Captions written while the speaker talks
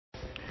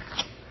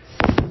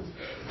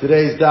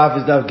Today's daf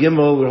is daf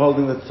Gimel. We're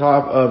holding the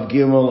top of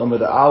Gimel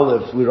Amud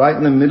Aleph. We're right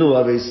in the middle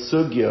of a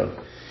sugya.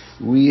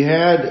 We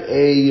had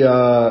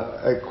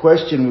a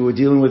question we were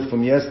dealing with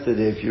from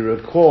yesterday. If you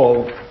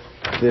recall,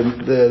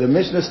 the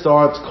Mishnah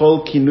starts,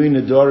 Kol Kinui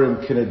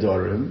Nedarim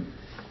Kinedarim.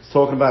 It's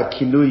talking about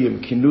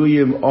Kinuyim.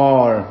 Kinuyim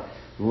are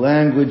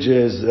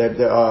languages that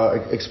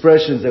are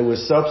expressions that were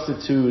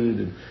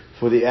substituted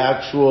for the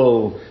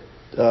actual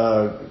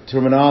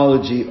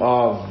terminology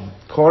of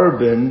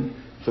korban,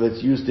 for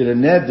that's used in a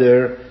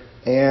neder,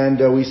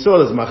 and we saw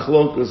this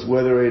machlokus,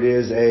 whether it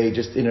is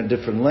just in a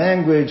different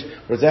language,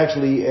 or it's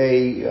actually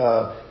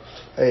a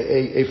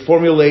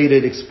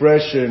formulated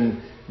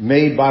expression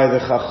made by the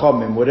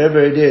chachamim, whatever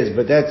it is,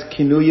 but that's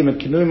kinuyim,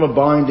 and kinuyim are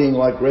binding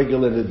like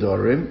regular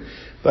nedarim.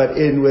 But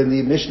when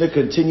the Mishnah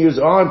continues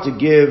on to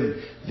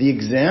give the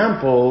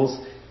examples,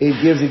 it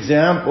gives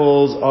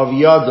examples of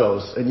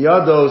yados. And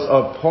yados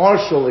are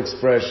partial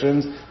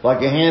expressions,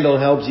 like a handle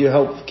help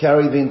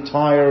carry the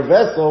entire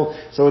vessel,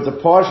 so it's a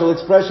partial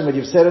expression, but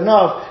you've said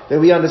enough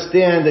that we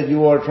understand that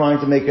you are trying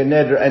to make a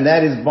neder, and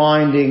that is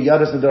binding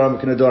yados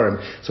nedarim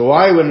k'nedarim. So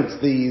why, when it's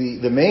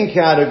the main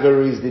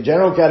categories, the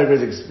general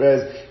categories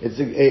expressed,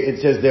 it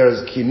says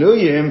there's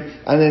kinuyim,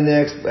 and then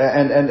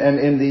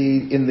in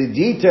the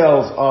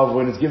details of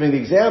when it's giving the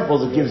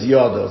examples, it gives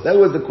yados. That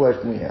was the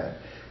question we had.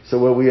 So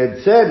what we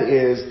had said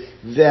is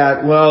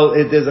that,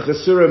 there's a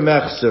chesura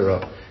mechsura,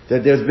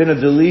 that there's been a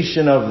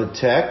deletion of the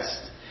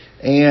text,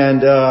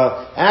 and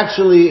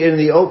actually in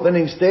the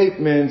opening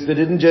statements, they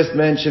didn't just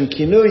mention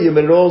kinuyim,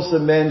 but it also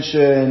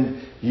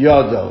mentioned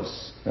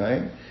yados,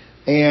 right?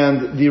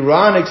 And the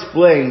Ran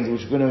explains,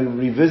 which we're going to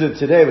revisit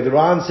today, but the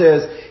Ran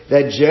says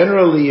that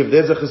generally if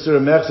there's a chesura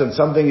mechsura and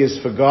something is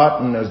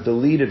forgotten or is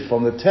deleted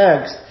from the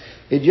text,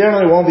 it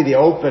generally won't be the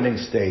opening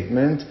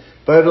statement,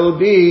 but it'll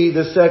be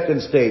the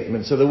second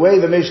statement. So the way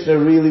the Mishnah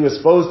really was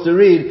supposed to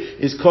read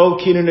is Kol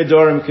Kinu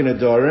Nedarim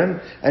Kinedarim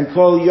and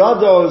Kol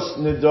Yados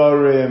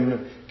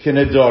Nedarim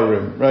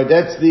Kinedarim. Right?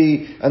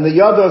 And the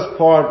Yados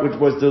part which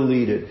was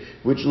deleted,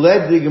 which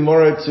led the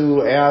Gemara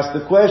to ask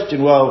the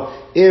question,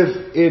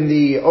 if in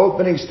the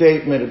opening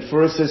statement it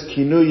first says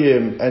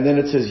Kinuyim and then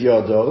it says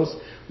Yados,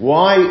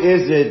 why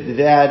is it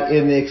that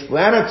in the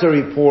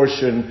explanatory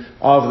portion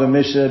of the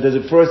Mishnah does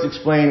it first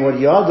explain what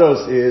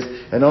Yados is,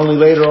 and only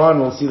later on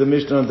we'll see the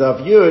Mishnah on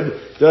Daf Yud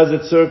does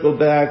it circle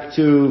back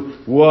to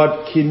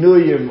what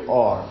Kinuyim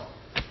are?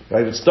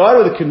 Right? If it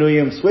started with the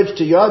Kinuyim, switch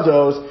to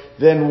Yados,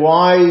 then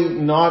why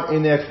not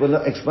in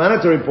the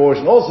explanatory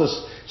portion also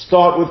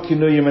start with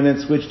Kinuyim and then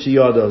switch to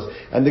Yados?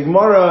 And the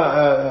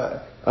Gemara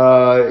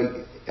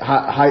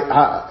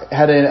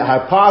had a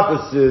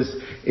hypothesis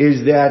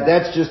is that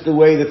that's just the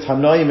way the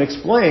Tanoim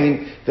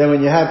explain that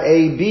when you have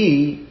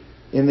A-B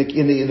in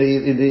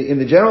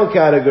the general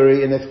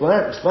category, in the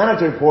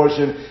explanatory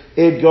portion,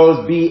 it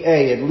goes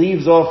B-A. It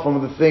leaves off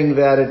from the thing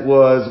that it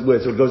was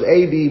with. So it goes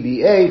A-B,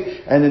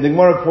 B-A, and then the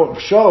Gemara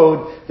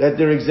showed that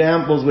there are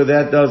examples where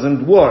that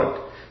doesn't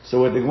work.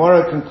 So what the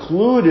Gemara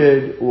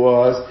concluded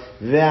was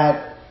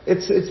that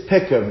it's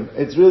pick'em.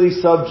 It's really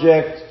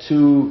subject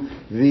to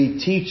the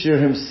teacher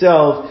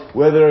himself,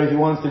 whether he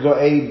wants to go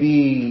A,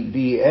 B,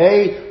 B,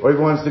 A, or if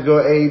he wants to go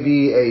A,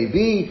 B, A,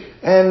 B.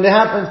 And it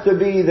happens to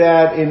be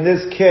that in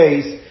this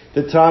case,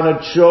 the Tana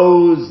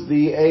chose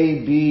the A,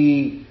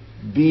 B,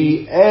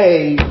 B,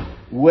 A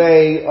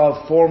way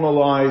of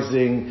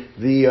formalizing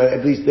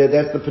at least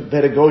that's the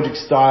pedagogic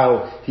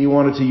style he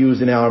wanted to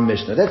use in our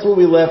Mishnah. That's what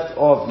we left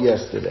off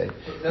yesterday.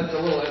 That's a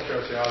little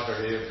interesting also.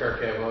 The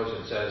Perkei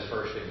Moshe says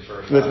first things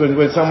first. That's when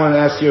someone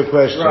asks you a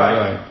question.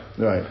 Right.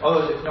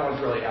 Although no one's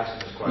really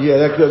asking this question. Yeah,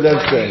 that's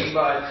great.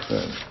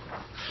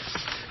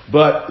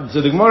 But,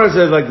 so the Gemara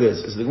says like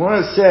this. So the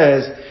Gemara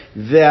says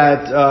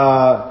that,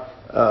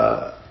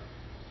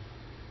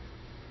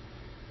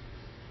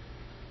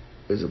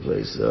 there's a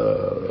place,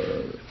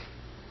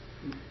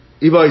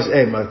 Iba is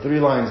Ema, 3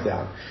 lines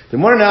down. The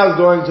Gemara now is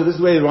going to, this is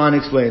the way Ron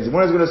explains. The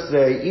Gemara is going to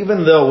say,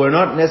 even though we're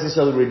not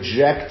necessarily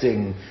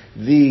rejecting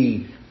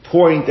the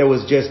point that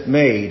was just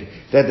made,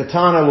 that the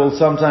Tana will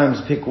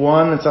sometimes pick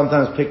one and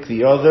sometimes pick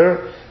the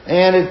other,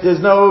 and there's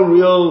no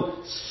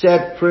real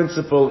set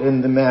principle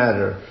in the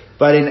matter.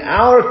 But in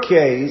our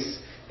case,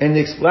 in the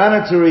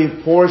explanatory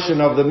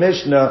portion of the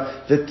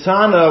Mishnah, the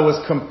Tana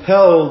was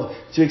compelled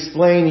to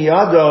explain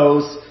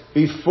Yados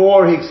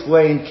before he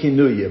explained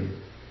Kinuyim.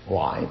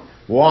 Why?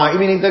 I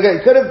mean,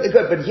 it could,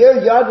 but here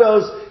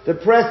Yados, the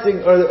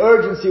pressing or the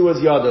urgency was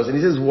Yados. And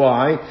he says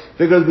why?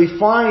 Because we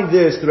find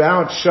this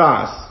throughout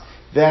Shas,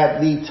 that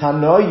the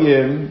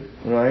Tanoim,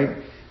 right,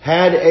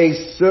 had a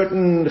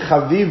certain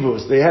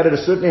chavivus, they had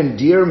a certain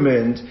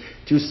endearment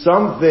to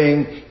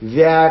something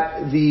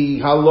that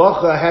the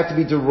halacha had to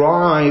be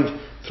derived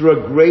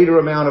through a greater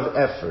amount of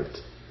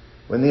effort.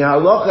 When the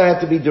halacha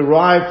had to be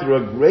derived through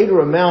a greater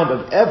amount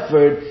of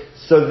effort,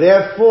 so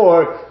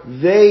therefore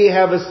they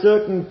have a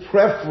certain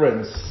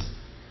preference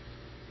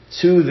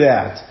to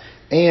that.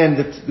 And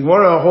the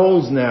Gemara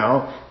holds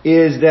now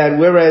is that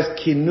whereas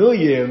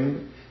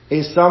Kinuyim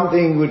is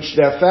something which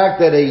the fact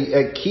that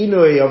a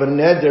kinui of a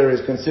neder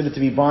is considered to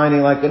be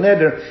binding like a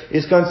neder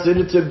is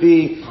considered to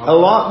be a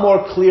lot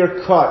more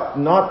clear cut,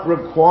 not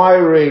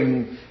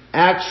requiring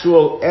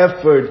actual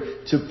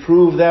effort to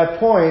prove that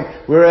point,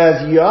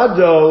 whereas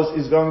yados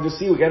is going to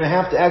see we're going to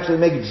have to actually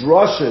make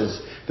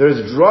drushes.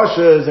 There's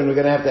drushes, and we're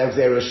going to have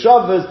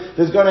reshavas.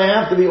 There's going to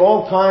have to be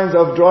all kinds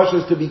of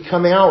drushes to be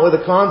coming out with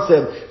a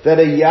concept that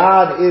a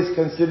yad is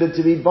considered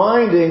to be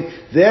binding.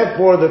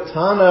 Therefore, the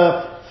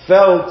Tana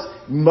felt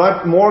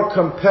much more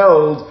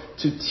compelled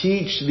to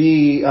teach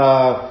the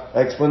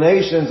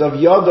explanations of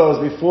yados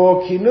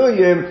before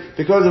kinuyim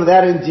because of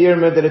that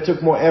endearment that it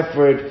took more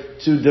effort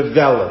to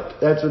develop.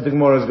 That's what the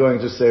Gemara is going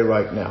to say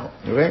right now.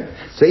 Okay?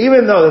 So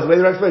even though, that's the way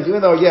the explains,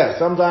 even though, yes,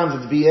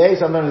 sometimes it's BA,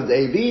 sometimes it's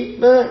AB,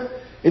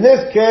 in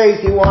this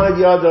case, he wanted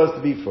yados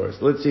to be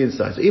first. Let's see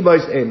inside. So,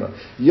 Ibais Ema.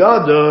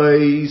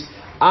 Yados,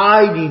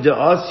 Aidi de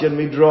Asyan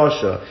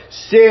Midrasha.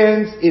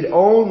 Since it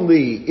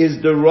only is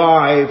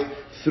derived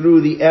through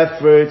the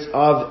efforts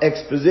of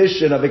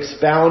exposition, of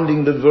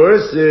expounding the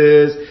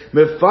verses,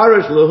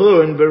 Mefarish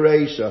Lahun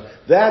Bereisha.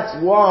 That's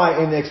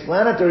why in the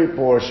explanatory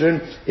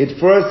portion, it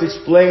first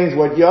explains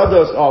what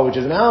yados are, which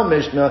is in our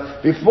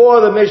Mishnah,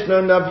 before the Mishnah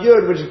in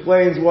Navyud, which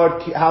explains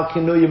how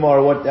kinuyim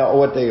are,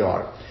 what they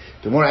are.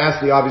 The more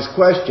ask the obvious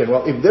question,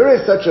 well, if there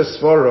is such a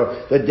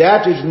svara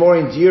that is more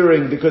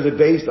endearing because it's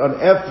based on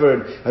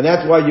effort, and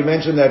that's why you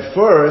mentioned that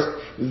first,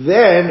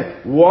 then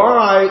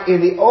why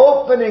in the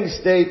opening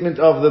statement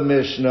of the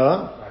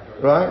Mishnah,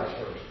 right?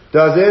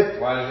 Does it?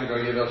 Why does it go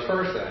yados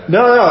first then?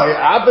 No,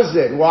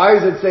 opposite. Why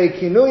does it say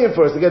kinuyim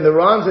first? Again, the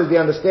Ran says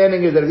the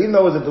understanding is that even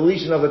though it was a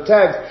deletion of the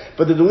text,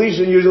 but the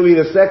deletion usually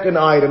the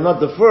second item, not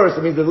the first.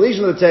 It means the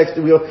deletion of the text,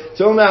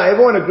 till now,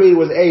 everyone agreed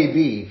it was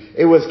A-B.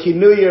 It was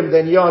kinuyim,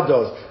 then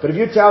yados. But if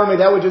you're telling me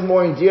that which is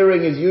more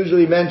endearing is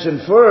usually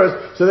mentioned first,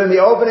 so then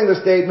the opening of the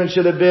statement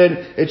should have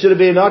been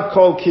not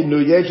called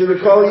kinuyim, it should be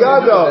called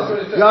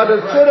yados.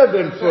 Yados should have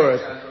been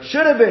first.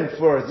 Should have been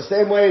first. The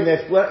same way in the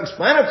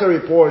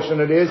explanatory portion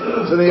it is,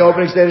 so the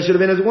opening statement should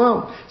have been as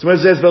well. So when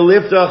it says,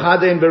 V'liftach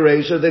hadein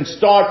bereisha, then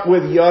start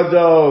with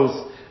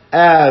yados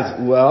as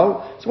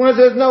well. So when it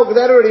says, no,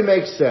 that already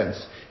makes sense.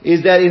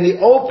 Is that in the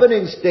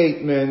opening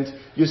statement,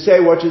 you say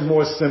what is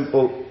more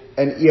simple,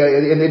 and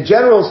in the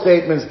general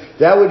statements,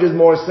 that which is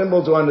more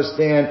simple to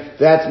understand,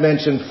 that's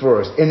mentioned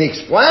first. In the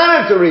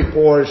explanatory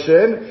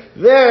portion,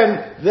 then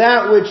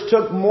that which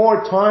took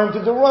more time to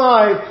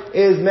derive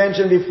is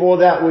mentioned before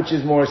that which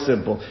is more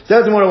simple.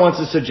 So that's what I want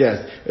to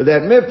suggest.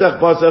 That miftach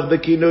pasach the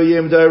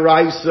kinuyim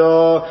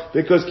deraisa,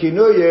 because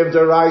kinuyim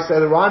deraisa,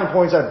 the Rani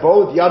points out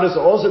both yados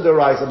are also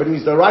deraisa, but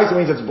means deraisa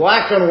means it's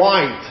black and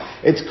white.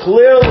 It's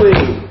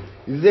clearly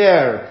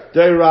there,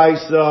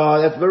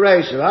 deraisa, that's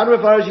bereisha.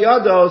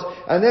 Yados,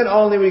 and then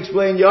only we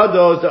explain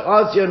yados, the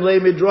asyan le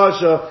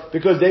midrasha,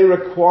 because they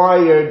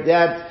required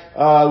that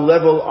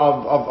level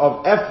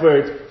of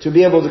effort to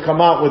be able to come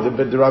out with it.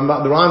 But the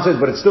Ran says,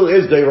 but it still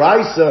is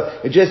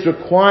deraisa. It just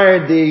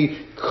required the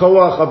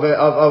koach of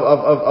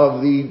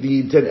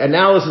the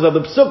analysis of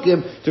the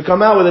psukim to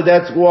come out with it.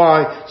 That's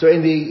why. So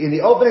in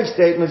the opening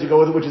statements you go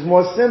with it, which is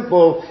more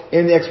simple.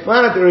 In the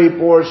explanatory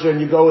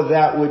portion you go with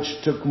that which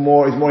is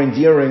more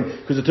endearing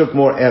because it took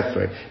more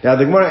effort. Now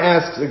the Gemara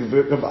asks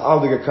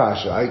Al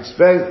Kasha. I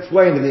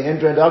explained in the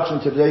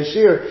introduction to today's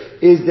shir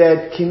is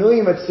that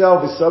kinuyim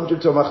itself is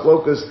subject to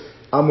machlokas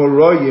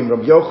amoroyim,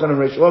 Rabbi Yochanan and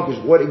Reish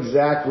Lakish. What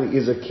exactly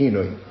is a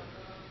kinui?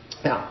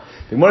 Now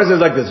the Gemara says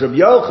like this: Rabbi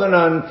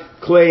Yochanan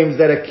claims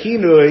that a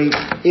kinui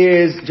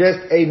is just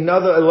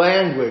another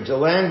language, a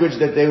language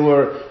that they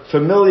were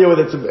familiar with.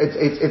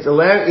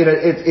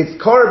 It's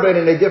carbon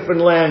in a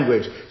different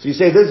language. So you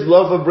say this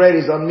loaf of bread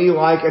is on me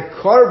like a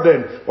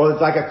carbon, or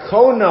it's like a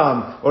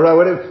konam, or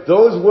whatever.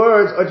 Those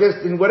words are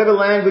just in whatever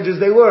languages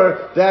they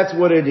were. That's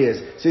what it is.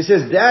 So he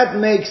says that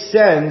makes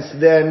sense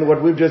than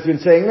what we've just been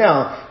saying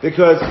now,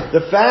 because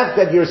the fact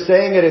that you're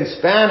saying it in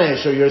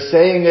Spanish or you're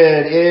saying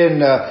it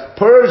in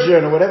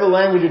Persian or whatever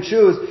language you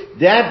choose,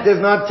 that does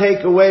not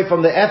take away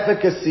from the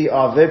efficacy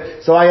of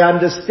it. So I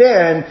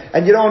understand,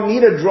 and you don't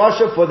need a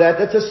drasha for that.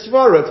 That's a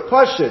svara, it's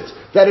pashut,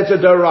 that it's a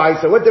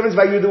deraisa. What difference if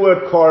I use the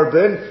word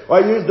carbon, or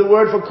I use the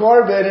word for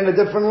carbon in a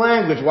different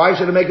language? Why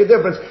should it make a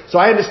difference? So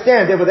I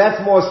understand, therefore that's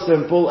more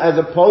simple, as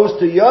opposed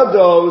to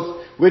yados,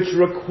 which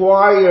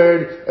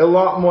required a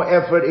lot more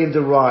effort in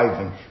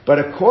deriving. But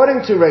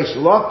according to Reish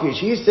Lakish,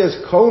 he says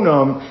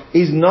konam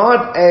is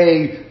not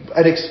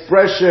an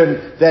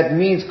expression that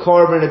means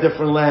carbon in a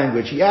different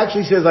language. He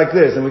actually says like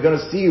this, and we're going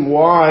to see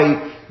why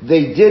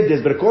they did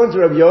this. But according to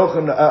Rabbi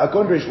Yochanan,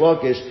 according to Reish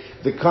Lakish,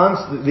 the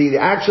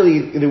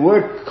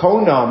word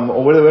konam,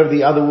 or whatever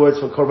the other words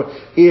for carbon,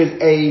 is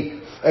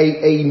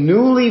a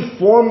newly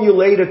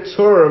formulated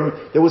term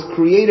that was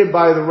created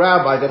by the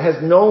rabbi that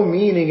has no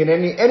meaning in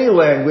any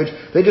language.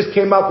 They just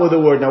came up with a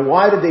word. Now,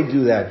 why did they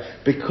do that?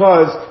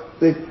 Because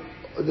the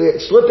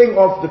slipping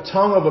off the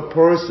tongue of a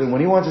person when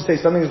he wants to say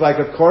something is like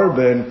a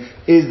carbon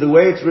is the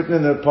way it's written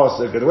in the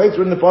pasuk. The way it's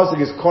written in the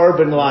pasuk is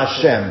carbon la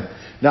Hashem.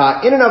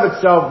 Now, in and of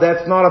itself,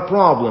 that's not a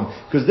problem,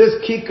 because this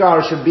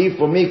kikar should be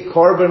for me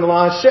carbon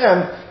la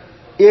Hashem.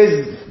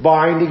 is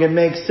binding and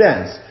makes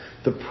sense.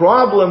 The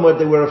problem, what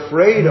they were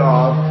afraid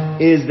of,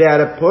 is that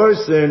a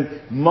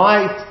person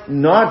might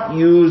not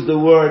use the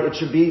word, it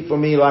should be for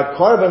me like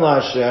korban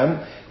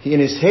LaHashem. In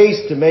his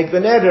haste to make the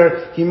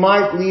neder, he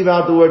might leave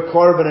out the word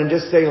korban and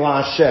just say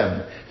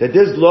LaHashem. That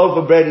this loaf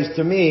of bread is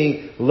to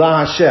me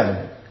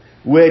LaHashem,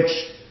 which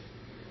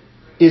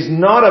is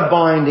not a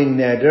binding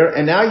neder,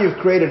 and now you've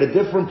created a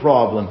different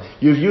problem.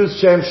 You've used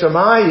Shem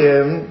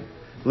Shamayim,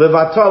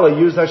 Levatala,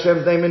 used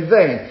Hashem's name in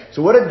vain.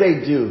 So what did they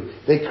do?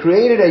 They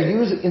created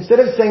instead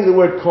of saying the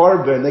word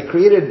korban, they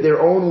created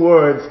their own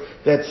words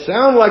that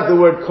sound like the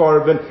word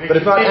korban, but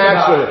it's not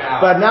actually.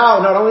 But now,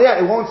 not only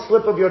that, it won't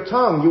slip of your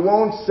tongue. You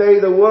won't say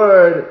the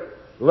word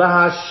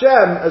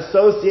LaHashem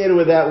associated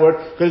with that word,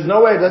 because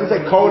no way, it doesn't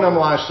say Konam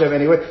LaHashem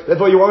anyway.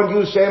 Therefore you won't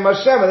use Shem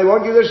Hashem, and they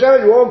won't use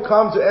Hashem, you won't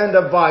come to end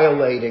up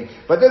violating.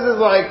 But this is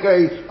like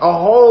a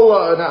whole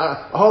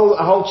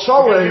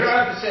challenge. You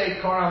don't have to say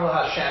Konam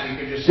LaHashem,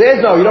 you can just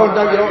say you don't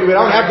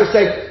have to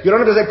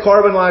say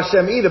Korban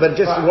LaHashem either, but it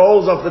just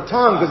rolls off the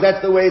tongue, because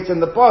that's the way it's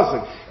in the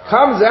pasuk.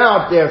 Comes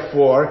out,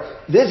 therefore,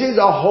 this is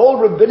a whole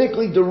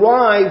rabbinically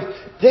derived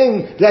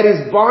thing that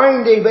is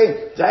binding.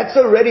 That's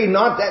already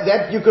not,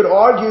 that you could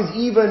argue is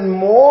even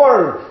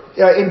more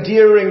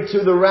endearing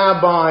to the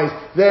rabbis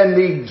than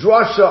the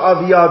drasha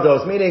of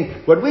Yados.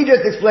 Meaning, what we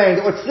just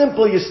explained, what's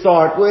simple you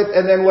start with,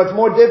 and then what's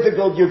more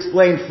difficult you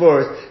explain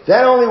first.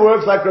 That only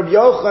works like Rabbi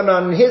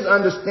Yochanan and his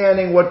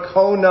understanding what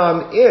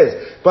Konam is.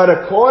 But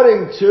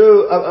according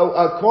to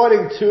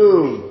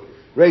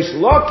Reish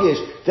Lakish,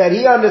 that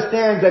he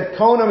understands that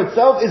Konam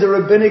itself is a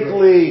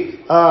rabbinically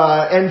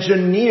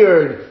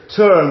engineered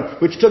term,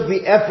 which took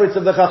the efforts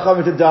of the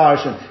Chachamim to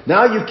darshan.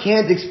 Now you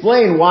can't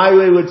explain why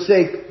we would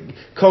say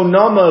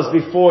Konamas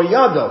before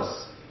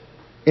Yados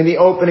in the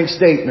opening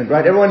statement,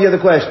 right? Everyone hear the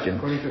question?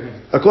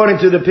 According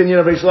to the opinion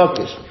of Reish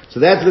Lakish. So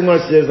that's the Gemara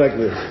says like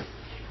this.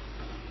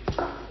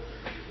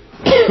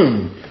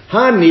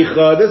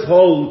 Hanicha, this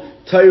whole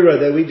Torah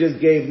that we just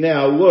gave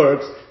now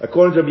works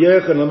according to Rabbi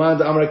Yochanan,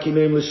 Lamanda Amar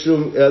Kinuyim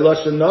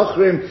Lashon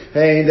Nachrim,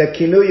 that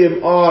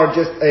Kinuyim are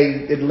just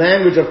a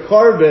language of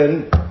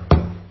korban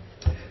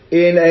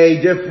in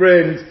a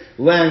different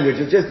language.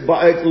 It's just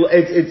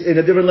it's in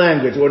a different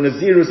language, or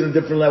Nazirus in a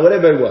different language,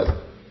 whatever it was.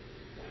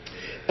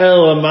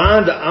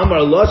 And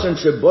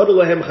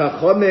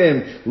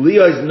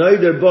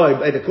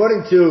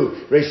according to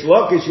Reish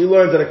Lakish, he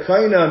learns that a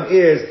kainam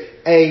is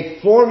a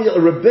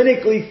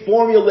rabbinically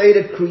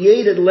formulated,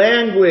 created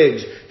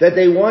language that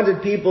they wanted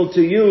people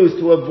to use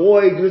to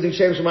avoid using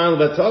Shem Shemayim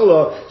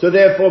Vatala. So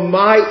therefore,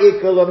 my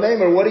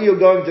ikalamemer, what are you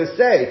going to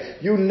say?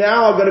 You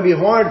now are going to be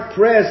hard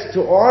pressed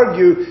to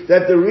argue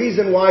that the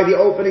reason why the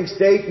opening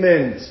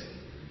statement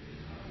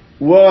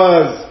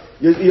was,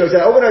 you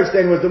say, opening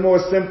statement was the more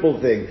simple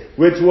thing,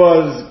 which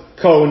was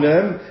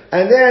Konim,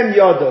 and then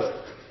Yados.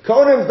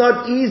 Konim is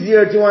not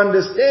easier to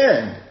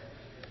understand.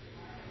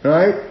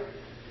 Right?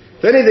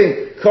 If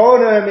anything,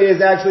 Konam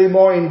is actually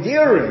more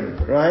endearing,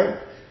 right?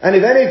 And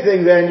if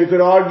anything, then you could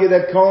argue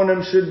that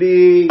Konam should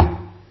be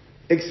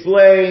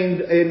explained,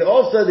 and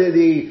also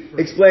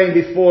explained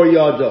before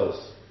Yados,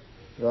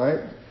 right?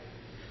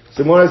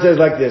 So Gemara says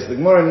like this. The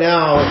Gemara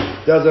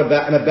now does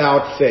an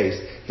about face.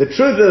 The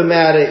truth of the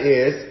matter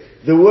is,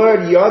 the word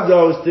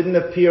Yados didn't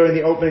appear in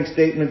the opening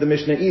statement of the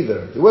Mishnah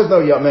either. There was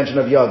no mention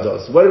of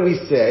Yados. What did we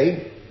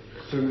say?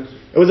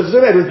 It was a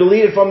Chsumet. It was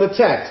deleted from the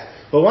text.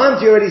 But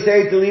once you already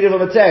say it's deleted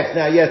from the text,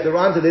 now yes, the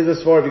Ran said this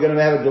is for if you're going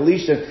to have a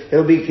deletion,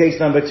 it'll be case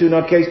number 2,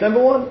 not case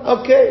number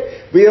 1.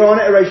 Okay. But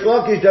Reish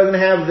Lakish doesn't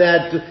have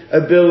that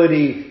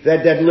ability,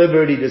 that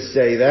liberty to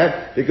say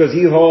that, because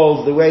he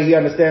holds, the way he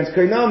understands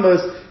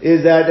Kainamus,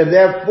 is that, and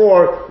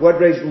therefore,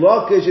 what Reish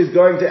Lakish is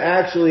going to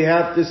actually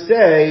have to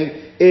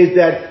say is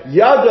that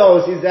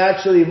Yados is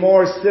actually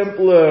more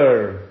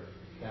simpler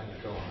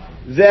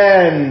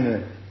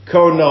than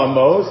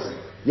Konamos.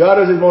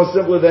 Yados is more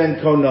simpler than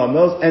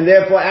Konamos, and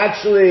therefore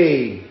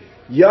actually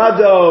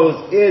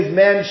Yados is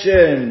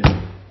mentioned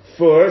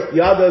first.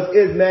 Yados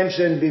is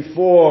mentioned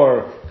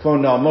before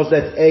Konamos.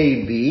 That's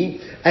A-B.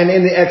 And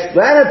in the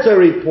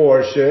explanatory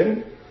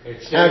portion,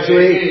 it stays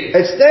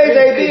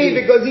A-B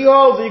because he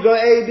holds, you go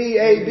A-B,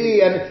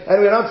 A-B,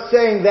 and we're not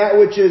saying that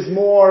which is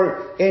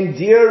more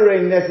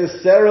endearing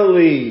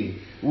necessarily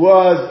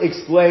was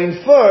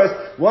explained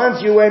first.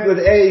 Once you went with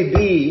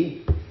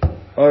A-B,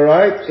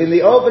 alright, in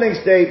the opening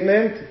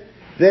statement,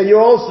 then you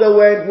also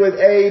went with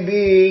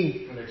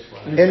A-B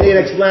in the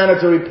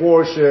explanatory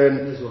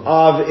portion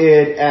of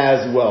it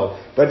as well.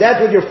 But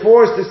that's what you're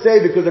forced to say,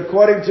 because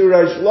according to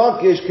Reish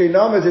Lakish,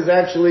 Kenamas is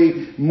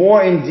actually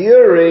more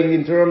endearing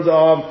in terms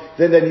of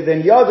than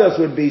Yados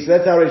would be. So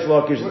that's how Reish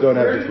Lakish is going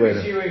to have to explain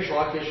it.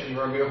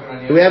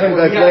 We haven't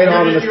explained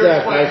all in the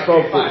steps. I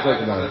spoke about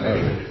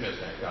it.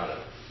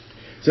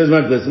 Says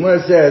like this.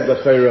 When it says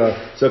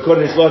so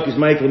according to Shlokish,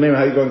 Michael, remember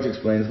how you're going to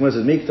explain this. When it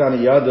says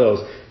Miktani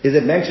Yados, is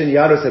it mentioned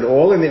Yados at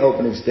all in the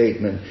opening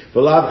statement?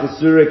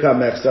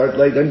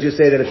 Like, don't you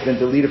say that it's been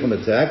deleted from the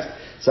text?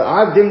 So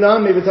Avdim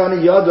Nami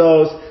V'Tani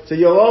Yados. So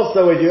you'll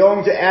also, if you're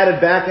going to add it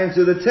back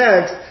into the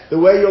text, the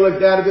way you'll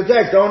add it to the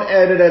text, don't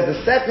add it as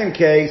the second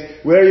case,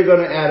 where you're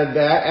going to add it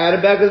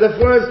back as the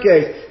first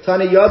case.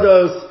 Tani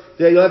Yados,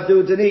 you'll have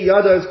to do Tani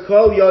Yados,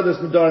 Kol Yados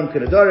Nedarim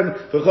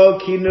K'Nedarim,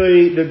 V'Chol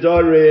Kinui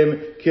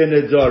Nedarim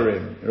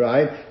K'Nedarim,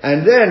 right?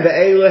 And then the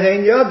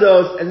Eilahen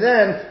Yados, and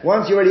then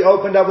once you already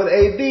opened up with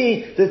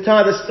A-B, the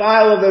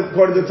style of it,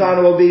 according to the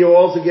Tana, will be you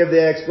also give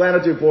the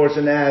explanatory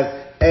portion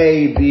as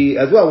A-B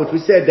as well, which we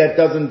said that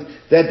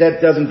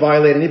doesn't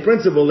violate any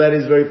principle. That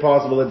is very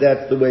possible that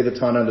that's the way the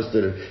Tana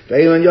understood it.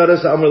 Ve'elan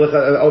Yados Omer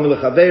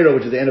L'Chaveiro,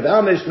 which is the end of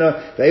our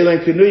Mishnah.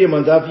 Ve'elan Kinuyim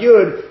on Daf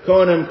Yud,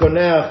 Konem,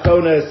 Konech,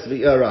 Kones,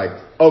 right.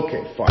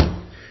 Okay, fine.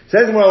 It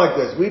says more like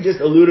this. We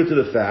just alluded to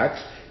the fact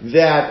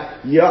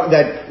that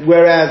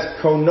whereas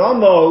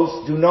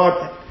konomos do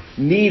not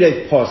need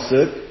a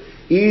pasuk,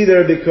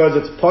 either because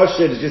it's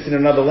pashut, it's just in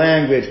another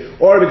language,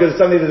 or because it's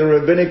something that's a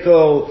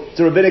rabbinical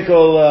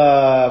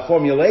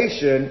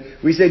formulation,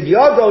 we said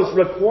yados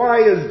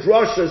requires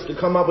drushas to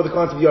come up with the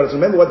concept of yados.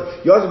 Remember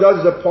what yados does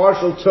is a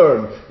partial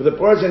term, where the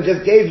person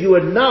just gave you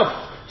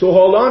enough to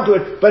hold on to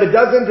it, but it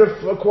doesn't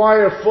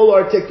require full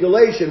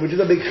articulation, which is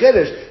a big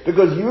chiddush,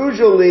 because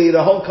usually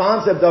the whole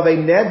concept of a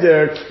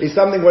neder is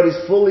something what is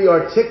fully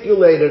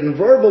articulated and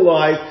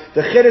verbalized.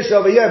 The chiddush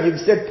over here, if you've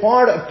said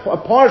a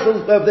partial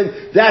thing,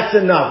 that's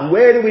enough.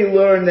 Where do we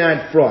learn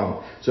that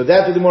from? So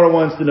that's what the Gemara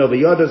wants to know.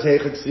 Yados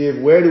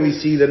heichaksiv, where do we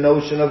see the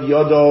notion of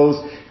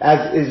yados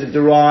as is it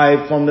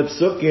derived from the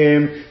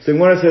psukim? So the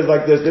Gemara says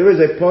like this, there is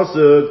a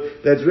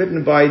pasuk that's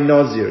written by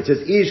Nazir. It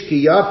says, Ish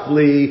ki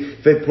yafli,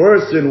 if a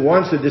person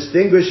wants to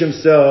distinguish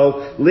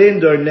himself,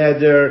 lind or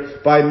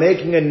neder, by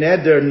making a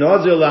neder,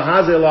 Nazir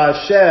lahazer la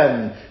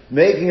Hashem,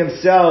 making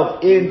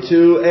himself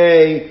into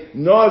a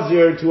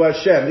Nazir to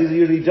Hashem. These are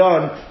usually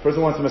done.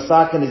 Person wants to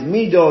masaken his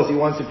midos. He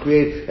wants to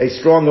create a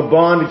stronger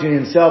bond between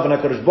himself and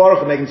HaKadosh Baruch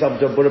Hu, make himself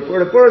into a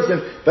Buddha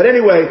person. But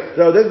anyway,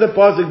 so this is the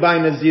pasuk by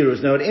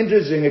Nazirus. Now it's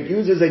interesting, it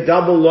uses a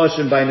double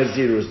lashon by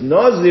Nazirus.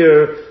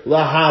 Nazir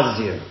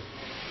lahazir.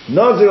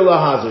 Nazir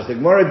lahazir. The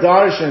Gemara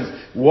darshans,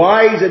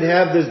 why does it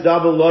have this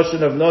double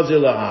lashon of Nazir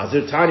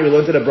lahazir? Tanya, we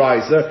learned in the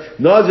Brisa.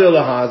 Nazir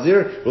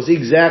lahazir, we'll see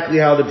exactly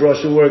how the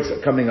drasha works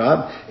coming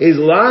up, is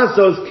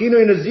lasos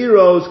kinoi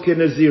naziros ki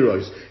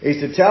naziros. Is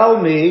to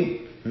tell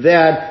me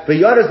that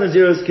Vayadas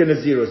naziros ki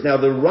naziros. Now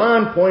the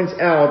Ran points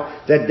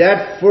out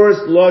that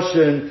first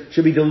lashon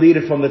should be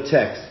deleted from the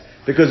text.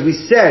 Because we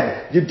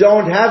said, you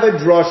don't have a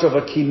drush of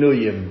a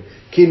kinuyim.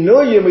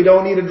 Kinuyim, we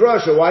don't need a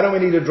drasha. Why don't we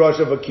need a drasha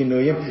of a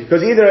kinuyim?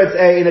 Because either it's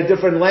in a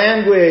different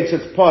language,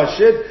 it's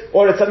pashit,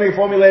 or it's something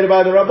formulated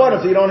by the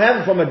Rabbanim, so you don't have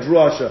it from a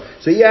drasha.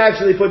 So he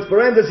actually puts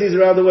parentheses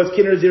around the words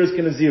kinazirus,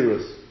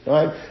 kinazirus.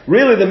 Right?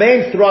 Really the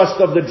main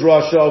thrust of the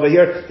drasha over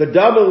here, the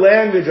double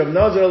language of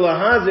Nazir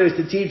lahazir is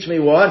to teach me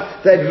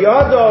what? That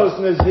yados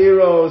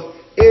naziros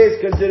is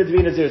considered to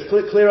be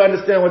naziros. Clear,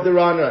 understand what the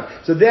Ran.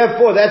 So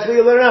therefore, that's what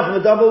you learn out from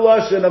the double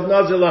lashon of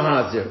Nazir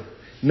lahazir.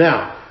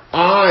 Now,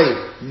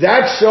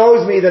 that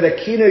shows me that a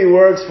kinui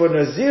works for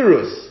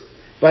Nazirus.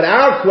 But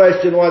our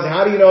question was,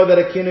 how do you know that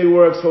a kinui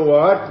works for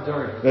what?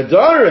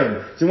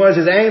 Nedarim. So when it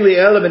says, Ainli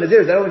Ela ben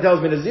Nazirus, that only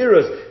tells me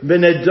Nazirus. Ben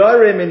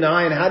Nedarim in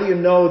nine, how do you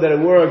know that it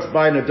works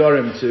by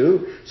Nedarim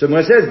too? So when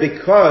it says,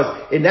 because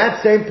in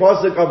that same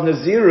pasuk of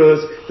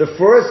Nazirus, the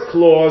first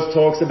clause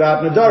talks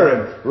about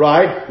Nedarim,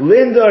 right?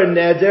 Lindar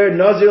Neder,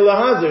 Nazir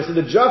Lahazir. So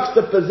the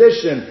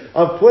juxtaposition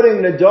of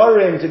putting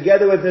Nedarim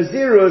together with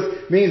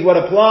Nazirus means what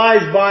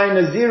applies by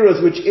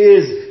Nazirus, which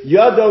is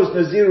Yados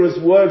Nazirus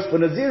works for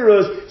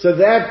Nazirus. So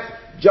that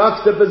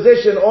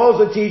juxtaposition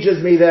also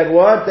teaches me that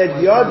what?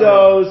 That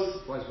Yados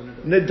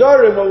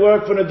Nedarim will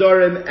work for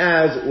Nedarim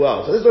as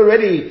well. So this is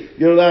already,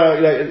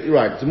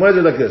 right. So what is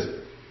it like this?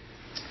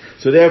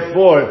 So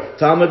therefore,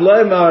 Talmud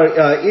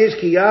Loimar, Ish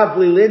ki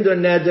yafli lindor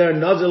neder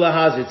nazir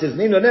lahazir. It says,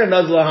 Nindor neder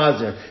nazir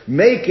lahazir.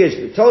 Makish,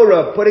 the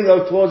Torah, putting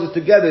those clauses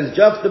together is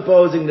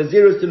juxtaposing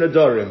Nazirus to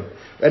Nedarim.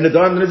 And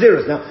Nedarim to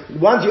Nazirus. Now,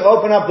 once you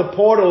open up the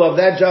portal of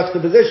that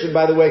juxtaposition,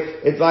 by the way,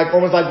 it's like,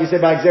 almost like we say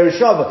by Xer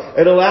Shava,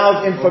 it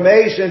allows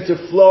information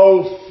to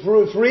flow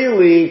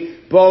freely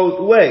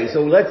both ways.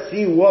 So let's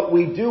see what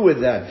we do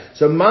with that.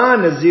 So Ma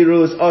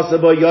Nazirus,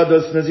 Asaba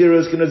Yados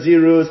Nazirus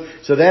Nazirus.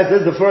 So that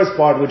is the first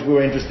part which we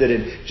were interested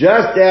in.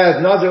 Just as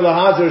Nazir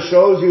Lahazir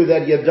shows you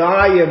that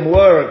Yadayim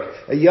work,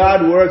 a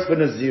Yad works for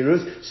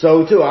Nazirus,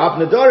 so too, Af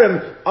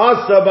Nedarim,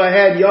 Asaba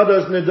had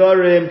Yados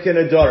Nedarim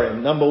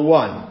Kinedarim. Number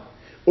one.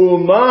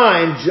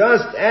 Umain,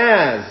 just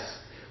as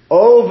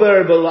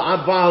over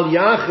Bal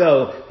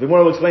Yachel, the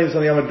more we'll explain this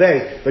on the Yom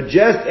Day, but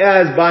just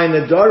as by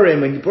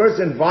Nedarim, when the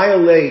person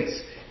violates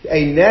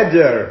a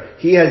neder,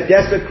 he has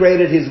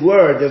desecrated his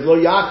word. There's lo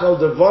yachal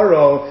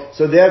devaro,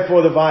 so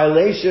therefore the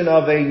violation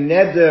of a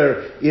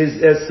neder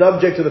is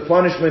subject to the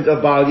punishment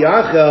of bal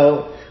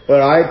yachal.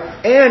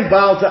 Alright? And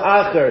Baal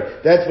Ta'acher,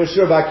 that's for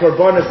sure by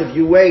Korbanos, if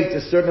you wait a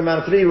certain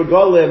amount of 3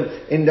 regolim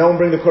and don't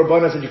bring the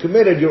Korbanos that you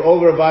committed, you're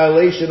over a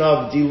violation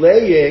of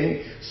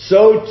delaying.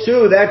 So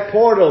too, that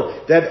portal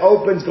that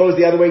opens goes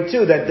the other way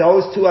too, that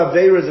those two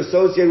Averas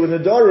associated with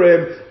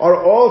Nedarim are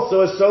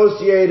also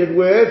associated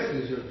with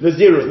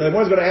Nazirus. Now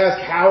everyone's going to ask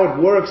how it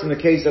works in the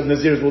case of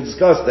Nazirus, we'll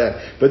discuss that.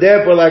 But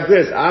therefore like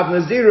this, Av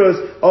Nazirus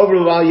over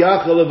Val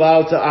Yachal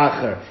Val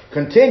Ta'acher.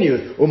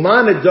 Continues,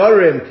 Uman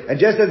Nedarim, and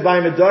just as by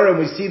Nedarim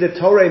we see the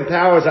Torah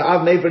empowers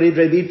Av Mefer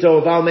Nidre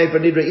Bito, Val Mefer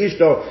Nidre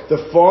Ishto, the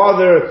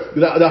father,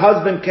 the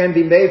husband can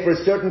be made for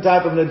a certain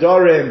type of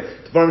Nedarim,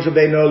 he can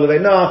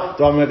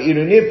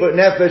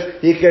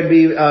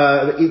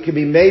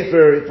be made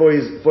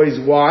for his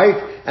wife,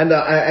 and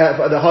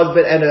the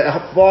husband, and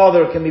a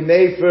father can be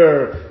made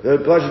for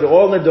the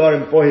all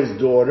Nedarim for his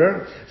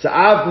daughter. So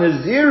Av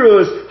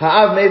Nazirus,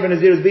 Ha'av made for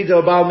Nazirus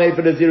Bito, Baal made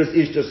for Nazirus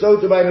Ishta. So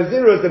to by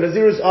Nazirus, the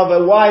Nazirus of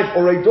a wife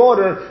or a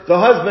daughter, the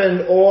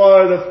husband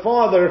or the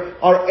father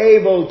are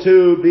able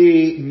to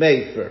be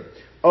made for.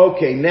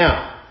 Okay,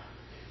 now,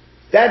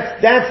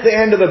 that's the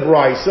end of the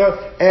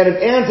brisa, and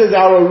it answers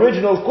our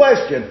original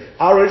question.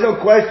 Our original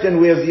question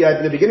was,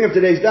 at the beginning of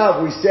today's daf,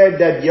 we said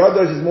that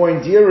Yodos is more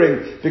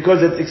endearing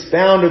because it's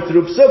expounded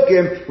through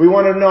psukim. We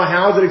wanted to know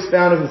how is it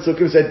expounded through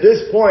psukim. So at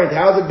this point,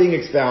 how is it being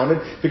expounded?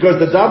 Because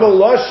the double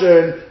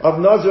lashon of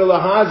Nazir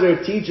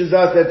Lahazir teaches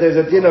us that there's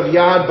a din of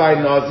Yad by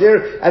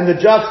Nazir, and the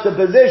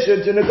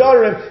juxtaposition to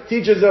Nedarim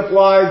teaches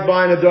applies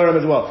by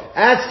Nedarim as well.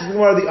 Asks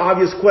more of the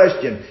obvious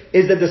question,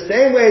 is that the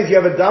same way as you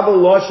have a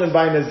double lashon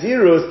by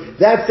Nazirus,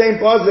 that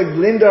same pasuk,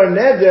 Lindar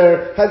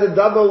Neder, has a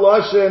double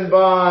lashon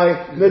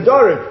by Nedarim.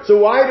 So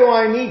why do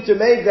I need to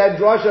make that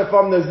drasha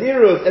from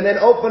Nazirus and then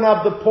open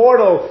up the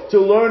portal to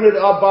learn it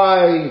up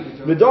by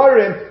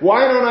Nedarim?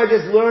 Why don't I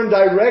just learn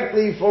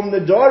directly from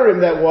Nedarim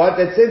that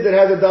since it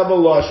has a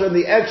double lashon,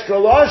 the extra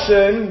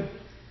lashon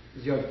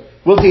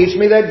will teach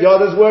me that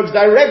Yodas works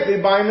directly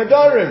by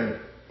Nedarim,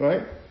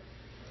 right?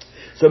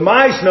 So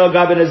Ma'ishno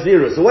Gaben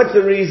Nazirus. So what's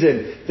the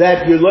reason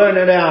that you learn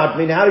it out? I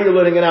mean, how are you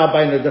learning it out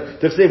by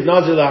Tefsiv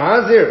Nazir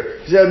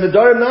Lahazir? So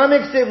Nedarim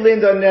Namik Siv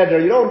Linda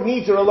Neder. You don't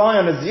need to rely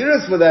on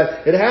Nazirus for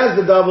that. It has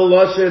the double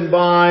lashon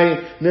by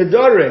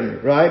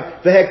Nedarim,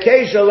 right? The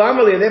Hekesh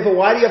Alamali, and therefore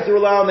why do you have to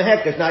rely on the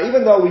Hekesh? Now,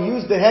 even though we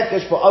use the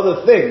Hekesh for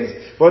other things,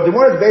 but the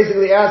word is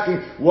basically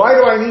asking, why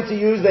do I need to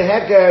use the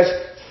Hekesh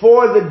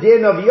for the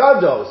din of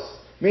Yodos?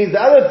 Means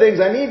the other things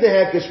I need the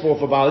hekesh for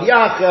Baal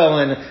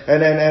Yachel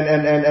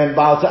and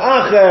Baal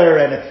Ta'acher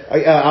and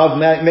I've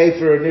made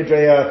for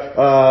Nidre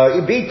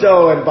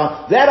Ibito and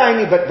that I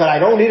need, but I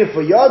don't need it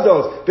for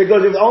Yodos,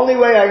 because the only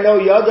way I know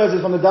Yodos is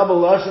from the double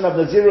lashon of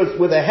Nazirus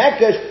with a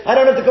hekesh. I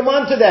don't have to come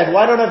on to that.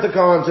 Why don't I have to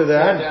come on to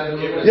that?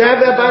 You have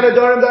that by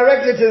Nedarim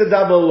directly to the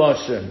double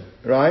lashon,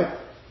 right?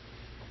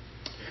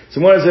 So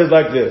Mordechai says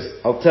like this.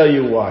 I'll tell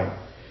you why.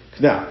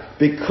 Now,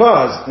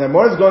 because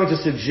Mordechai is going to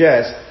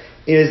suggest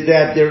is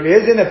that there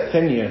is an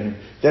opinion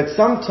that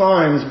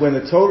sometimes when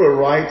the Torah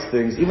writes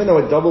things, even though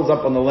it doubles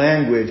up on the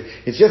language,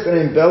 it's just an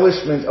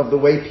embellishment of the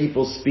way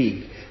people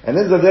speak. And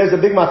there's a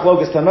big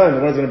machlokas tanoim,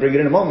 and one's going to bring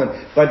it in a moment.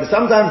 But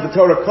sometimes the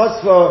Torah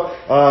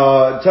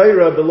kosva,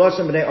 Torah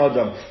b'loshem b'nei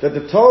adam, that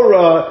the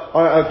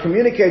Torah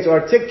communicates or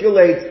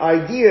articulates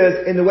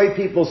ideas in the way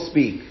people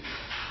speak.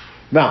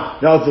 Now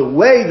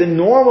the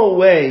normal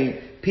way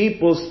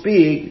people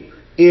speak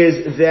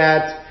is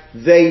that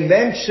they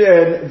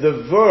mention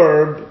the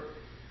verb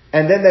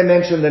and then they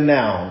mention the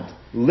noun.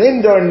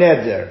 Lindar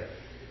neder.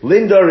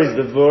 Lindar is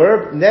the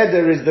verb,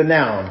 neder is the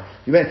noun.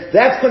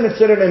 That's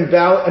considered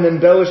an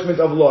embellishment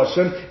of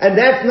lashon, and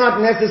that's not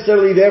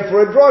necessarily there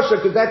for a drasha,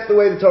 because that's the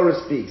way the Torah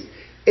speaks.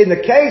 In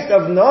the case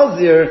of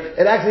Nazir,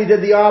 it actually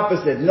did the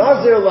opposite.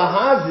 Nazir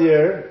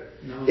lahazir,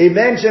 it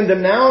mentioned the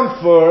noun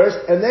first,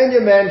 and then you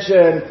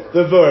mention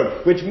the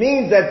verb, which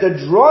means that the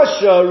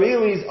drasha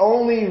really is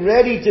only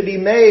ready to be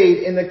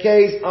made in the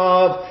case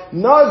of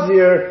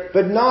Nazir,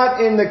 but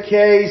not in the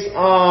case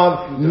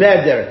of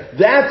Neder.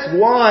 That's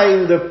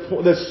why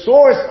the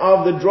source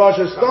of the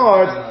drasha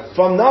starts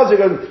from Nazir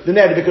to the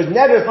Neder, because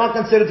Neder is not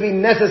considered to be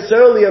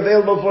necessarily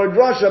available for a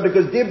drasha,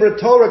 because Dibra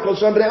Torah Kol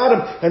Shem B'nei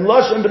Adam, and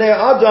Lashon B'nei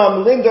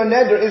Adam, Lindar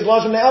Neder is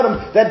Lashon B'nei Adam.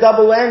 That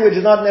double language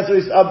is not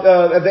necessarily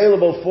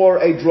available for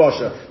a drasha.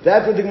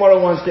 That's what the Gemara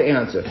wants to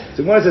answer. So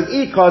the Gemara says,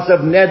 Ikos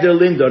of Neder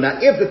Lindor. Now,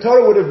 if the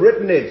Torah would have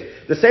written it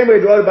the same way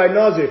it wrote it by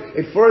Nazir,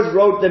 it first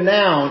wrote the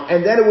noun,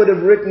 and then it would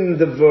have written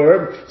the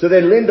verb, so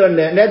then Lindor,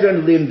 Neder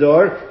and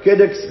Lindor,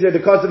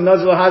 the cost of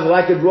Nazir has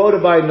like it wrote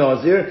it by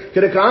Nazir,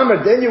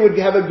 then you would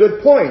have a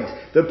good point.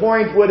 The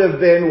point would have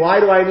been, why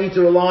do I need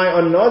to rely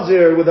on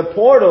Nazir with a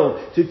portal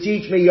to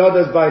teach me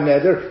Yodas by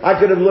Neder? I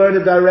could have learned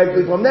it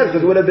directly from Neder,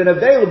 because it would have been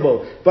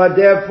available. But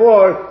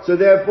therefore,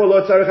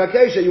 Lo Tzarech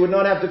HaKesha, you would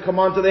not have to come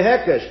on to the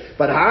Hekesh.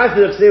 But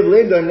Hazir Chsiv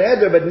Lindor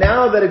Neder, but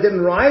now that it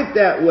didn't write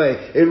that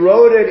way, it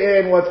wrote it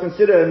in what's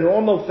considered a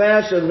normal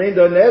fashion,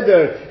 Lindor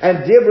Neder, and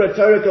Dibra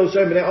Torah Kol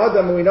Shem B'nei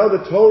Adam, and we know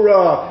the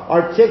Torah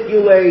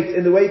articulates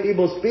in the way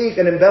people speak,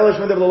 an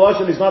embellishment of the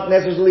Lashon is not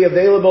necessarily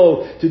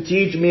available to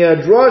teach me a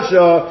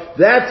drasha.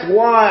 That's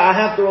why I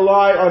have to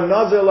rely on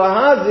Nazir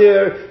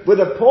Lahazir with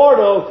a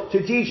portal to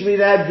teach me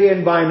that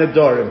din by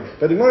Nedarim.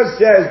 But the Gemara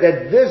says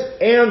that this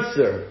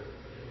answer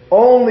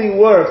only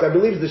works, I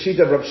believe it's the sheet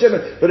of Rabbi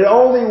Shifman, but it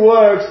only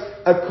works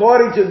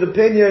according to the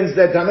opinions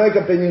that Tanoic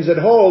opinions that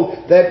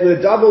hold that the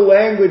double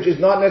language is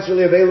not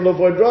necessarily available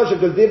for a drasha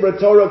because Dibra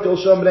Torah Kol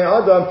Shom Bnei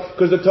Adam,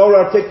 because the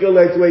Torah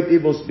articulates the way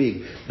people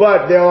speak.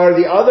 But the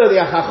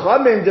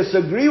Chachamim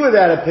disagree with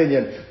that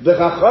opinion. The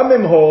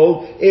Chachamim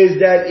hold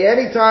is that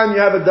anytime you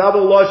have a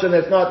double lashon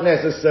that's not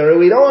necessary,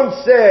 we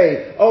don't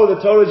say, oh,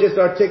 the Torah is just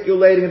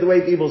articulating the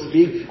way people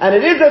speak, and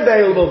it is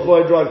available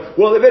for a drasha.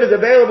 Well, if it is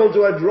available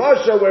to a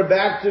drasha, we're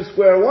back to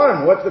square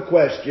one. What's the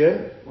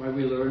question? Why are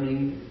we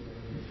learning?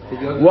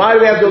 Why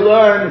do we have to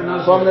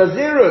learn from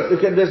Nazirus? You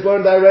can just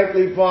learn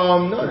directly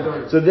from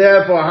Nazirus. So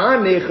therefore,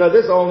 Hanicha,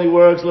 this only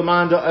works,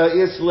 Lamanda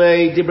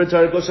Islay, Dibra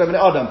Torah Kol Shem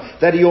Adam,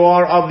 that you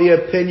are of the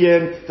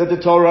opinion that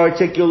the Torah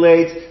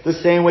articulates the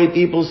same way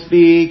people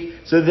speak.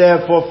 So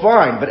therefore,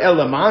 fine. But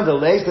Elamanda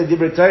Leis the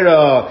Dibra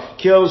Torah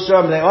Kol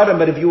Shem Adam.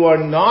 But if you are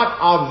not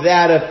of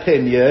that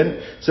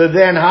opinion, so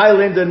then Hi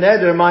Linda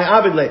Neder my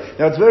Abidle.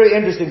 Now it's very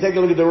interesting. Take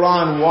a look at the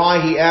Ran.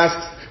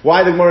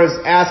 Why the Gemara is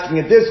asking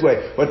it this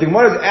way. What the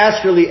Gemara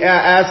actually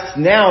asks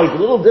now is a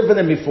little different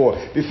than before.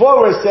 Before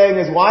we're saying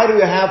is, why do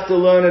you have to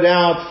learn it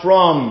out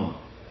from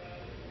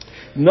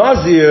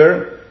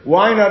Nazir?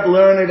 Why not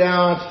learn it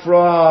out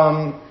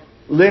from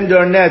Linda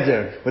or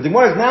Neder? What the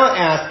Gemara is now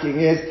asking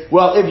is,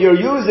 well, if you're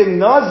using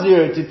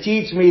Nazir to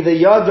teach me the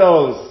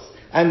Yados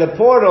and the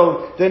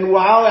portal, then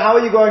how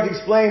are you going to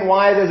explain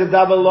why there's a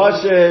double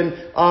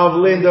lashon of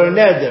Linda or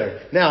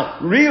Neder? Now,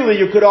 really,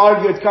 you could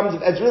argue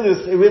it's really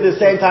the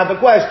same type of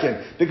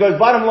question. Because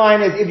bottom line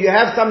is, if you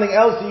have something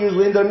else to use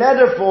Linda or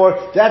Neder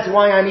for, that's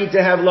why I need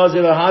to have Lazir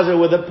Lahazir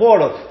with a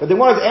portal. But the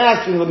one is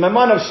asking with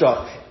Memanav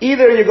Shach,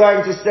 either you're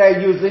going to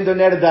say use Linda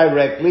Neder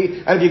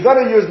directly, and if you're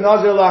going to use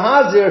Nazir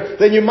Lahazir,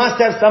 then you must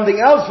have something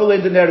else for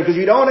Linda Neder. Because if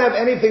you don't have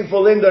anything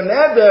for Linda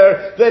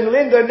Neder, then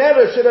Linda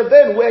Neder should have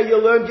been where you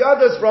learned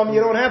Yadas from.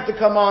 You don't have to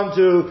come on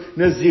to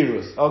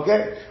Nazirus.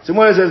 Okay? So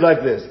Gemara says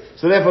like this.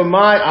 So therefore,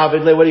 my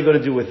Avidle, what are you going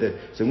to do with it?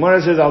 So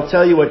Gemara says, I'll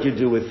tell you what you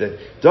do with it.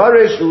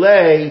 Darish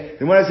Lei, the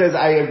Gemara says,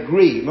 I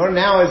agree. Gemara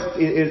now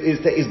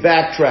is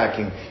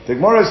backtracking. The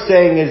Gemara is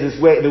saying is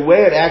this way, the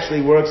way it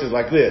actually works is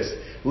like this.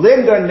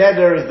 Linda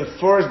Neder is the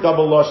first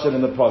double lashon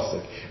in the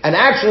pasuk, and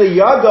actually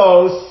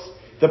Yados,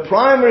 the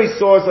primary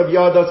source of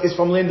Yados is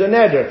from Linda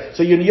Neder.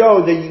 So you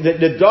know the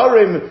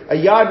Nedarim, a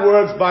Yad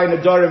works by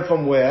Nedarim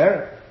from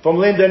where? From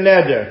Linda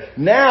Neder.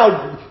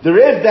 Now there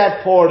is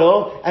that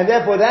portal, and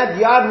therefore that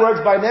Yad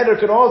works by Neder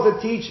can also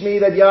teach me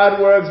that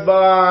Yad works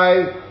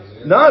by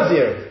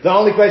Nazir. The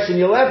only question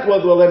you left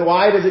was, well then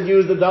why does it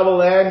use the double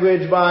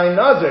language by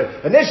Nazir?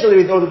 Initially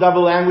we thought the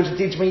double language to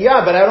teach me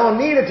Yad, but I don't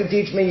need it to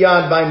teach me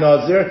Yad by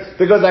Nazir,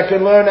 because I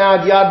can learn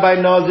out Yad by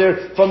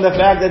Nazir from the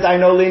fact that I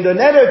know Linda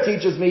Neder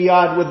teaches me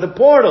Yad with the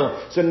portal.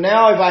 So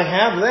now if I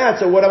have that,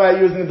 so what am I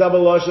using the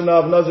double lashon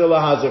of Nazir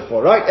Lahazir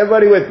for? Right?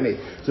 Everybody with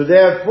me? So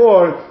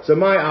therefore, so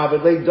my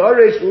Abed,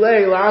 Dorish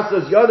Lei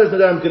Lasas Yadas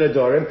Nedarim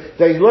Nedarim,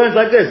 that he learns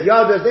like this,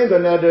 Yadas Linda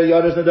Neder,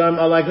 Yadas Nedarim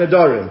are like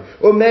Nedarim.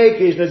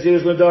 Umekish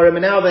Nazirus Nedarim,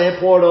 and now the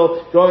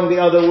portal going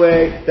the other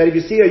way, that if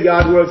you see a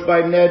Yad works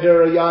by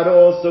Neder, a Yad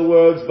also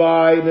works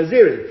by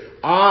Nazir.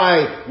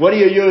 What do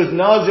you use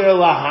Nazir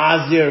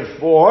Lahazir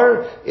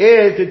for?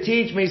 Is to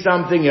teach me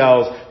something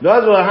else.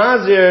 Nazir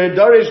Lahazir,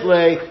 Dorish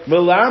Lei,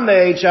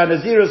 Melame,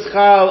 Nazirus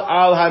Chal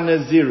al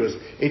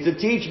HaNazirus. It's to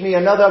teach me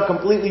another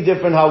completely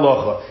different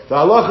halacha. The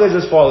halacha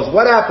is as follows.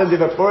 What happens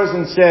if a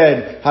person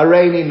said,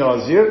 Hareini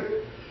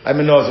Nazir? I'm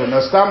a Nazir.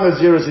 Now, Stam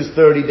Nazirus is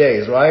 30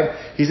 days, right?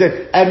 He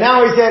said, and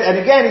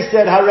again he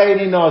said,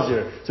 Hareini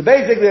Nazir. So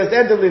basically,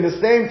 ostensibly, in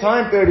the same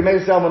time period, he made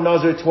himself a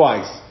Nazir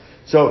twice.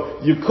 So,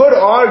 you could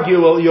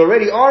argue, well, you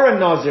already are a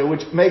Nazir,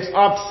 which makes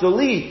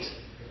obsolete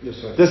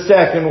the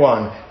second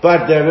one.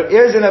 But there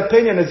is an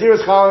opinion,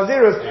 Nazirus Chal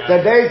Nazirus,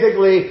 that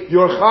basically,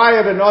 you're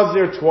Chayav and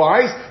Nazir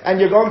twice, and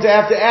you're going to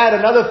have to add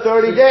another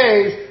 30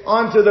 days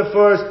onto the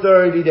first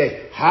 30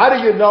 days. How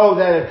do you know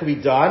that it can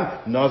be done?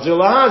 Nazir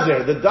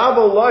Lahazir. The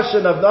double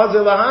lashon of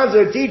Nazir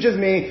Lahazir teaches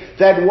me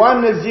that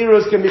one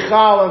Nazirus can be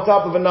Chal on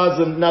top of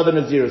another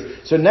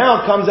Nazirus. So now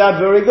it cocomes out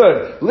very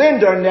good.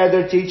 Linda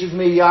Neder teaches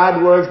me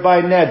Yad works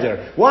by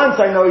Neder. Once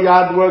I know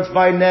Yad works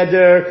by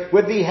Neder,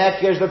 with the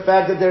Hekesh, the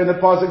fact that they're in the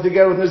pasuk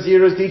together with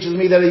Nazirus teaches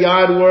me that a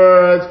Yad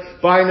works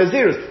by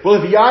Nazirus. Well,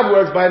 if Yad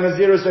works by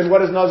Nazirus, then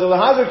what is Nazir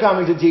Lahazir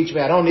coming to teach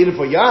me? I don't need it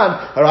for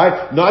Yad,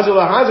 alright? Nazir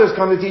Lahazir is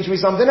coming to teach me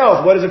something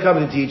else. What is it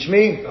coming to teach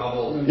me?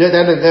 Double. Yeah,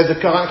 there's a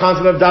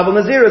concept of double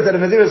Nazirus, that a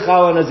Nazirus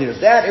Chal al Nazirus.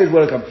 That is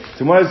what it comes.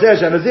 Tomorrow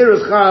says,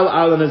 Nazirus Chal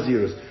al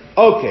Nazirus.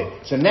 Okay,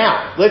 so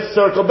now, let's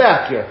circle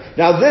back here.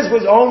 Now this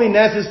was only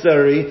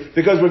necessary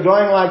because we're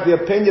going like the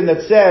opinion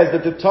that says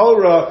that the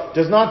Torah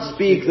does not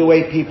speak the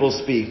way people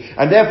speak.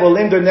 And therefore,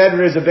 Linder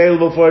Neder is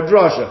available for a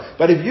drasha.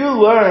 But if you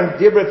learn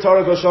Dibra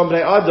Torah Kol Shalom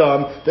Bnei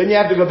Adam, then you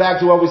have to go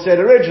back to what we said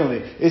originally,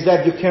 is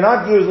that you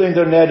cannot use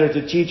Linder Neder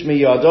to teach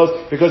me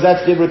Yados, because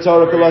that's Dibra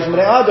Torah Kol Shalom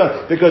Bnei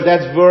Adam, because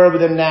that's verb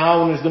and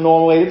noun is the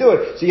normal way to do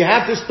it. So you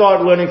have to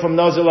start learning from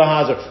Nazir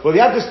Lahazar. Well, you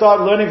have to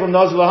start learning from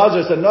Nazir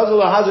Lahazar. So Nazir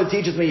Lahazar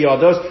teaches me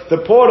Yados. The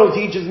portal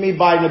teaches me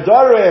by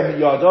Nedarim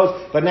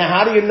Yados. But now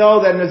how do you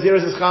know that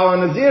Nazirus is Chal on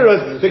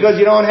Nazirus? Because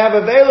you don't have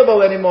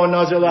available anymore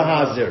Nazir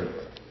Lahazar.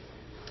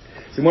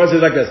 So more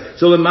says like this.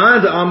 So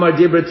Lemad Amar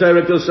Dibra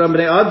Torah Kol Shalom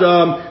Bnei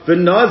Adam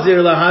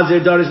v'Nazir Lahazar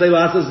Darish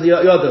Leilasas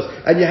Yados.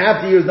 And you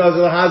have to use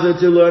Nazir Lahazar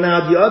to learn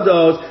out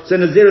Yados. So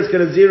Nazirus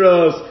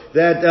Kanaziros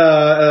that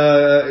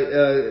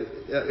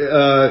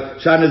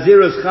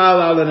Shanazirus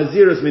Chal al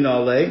Nazirus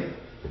Minale.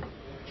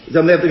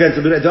 So therefore,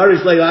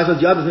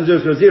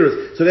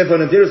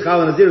 Nazirus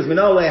Chal and Nazirus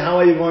Minole, how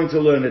are you going to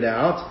learn it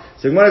out?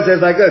 So Gemara says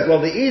like this, well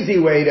the easy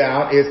way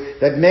out is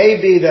that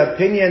maybe the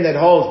opinion that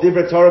holds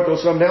Dibra Torah Kol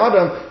Shalom Bnei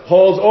Adam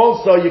holds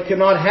also you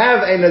cannot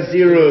have a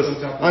Nazirus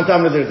on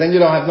top of Nazirus. Then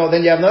you have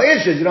no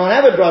issues. You don't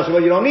have a drasha,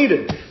 well you don't need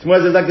it. So Gemara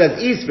says like that,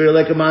 Isfir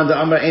like Amanda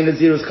Amar ein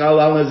Nazirus Chal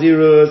al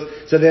Nazirus.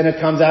 So then it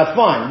comes out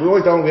fine. We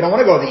don't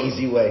want to go the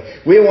easy way.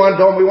 We want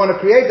to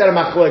create that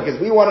machlokes.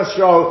 We want to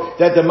show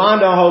that the man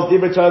that holds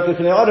Dibra Torah Kol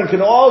Shalom Bnei Adam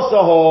can also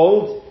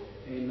hold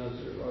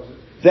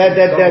that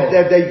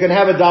you can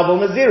have a double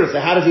Nazirus. So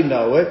how does he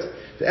know it?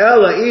 But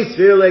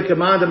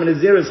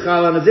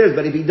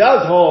if he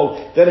does hold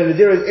that a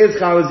Nazirus is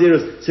Chal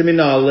Nazirus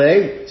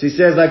Seminale, so he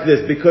says like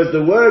this, because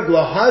the word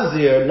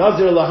Lahazir,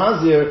 Nazir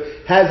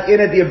Lahazir, has in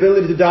it the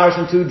ability to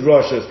darshan two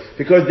drashas,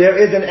 because there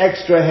is an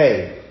extra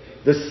hay.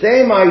 The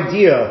same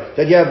idea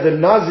that you have the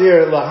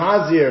Nazir,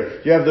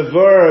 Lahazir, you have the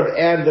verb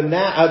and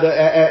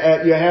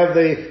you have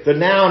the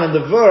noun and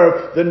the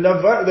verb. The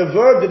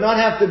verb did not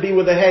have to be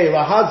with a hey,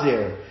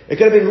 Lahazir. It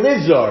could have been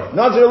Lizar,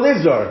 Nazir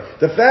Lizar.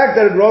 The fact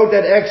that it wrote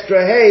that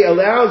extra hey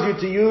allows you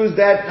to use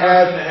that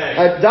as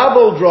a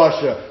double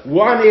drasha.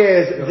 One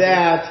is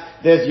that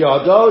there's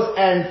Yados,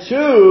 and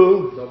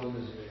two,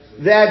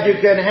 that you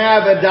can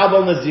have a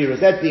double Nazirus.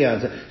 That's the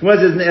answer. How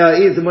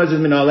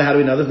do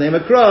we know this name?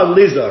 A crow,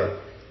 Lizar.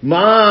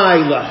 My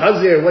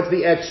lahazir, what's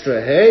the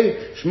extra?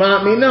 Hey,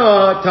 shma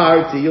mina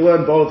tarti. You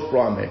learn both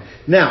from it.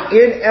 Now,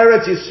 in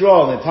Eretz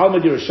Yisrael, in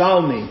Talmud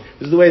Yerushalmi,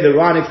 this is the way the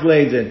Ran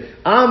explains it.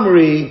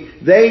 Amri,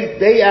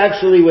 they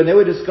actually, when they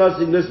were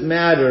discussing this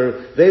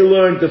matter, they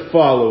learned the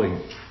following.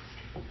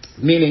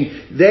 Meaning,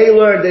 they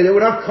were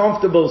not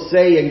comfortable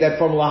saying that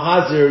from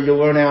lahazir you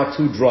learn out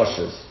two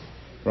drushes.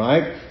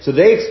 Right? So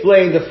they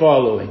explained the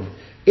following.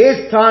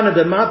 Is Tana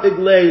de mapig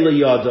lei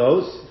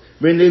liyados,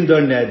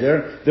 Lindor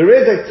Neder. There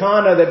is a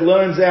Tana that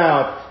learns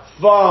out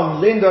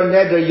from Lindor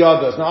Neder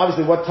Yados. Now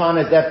obviously what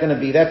Tana is that going to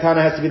be? That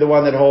Tana has to be the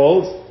one that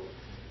holds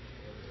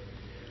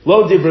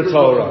Lo Dibra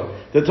Torah.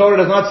 The Torah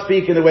does not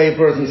speak in the way a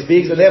person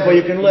speaks, and therefore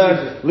you can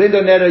learn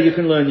Lindor Neder, you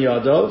can learn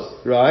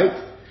Yados, right?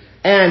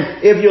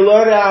 And if you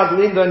learn out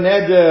Lindor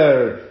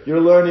Neder,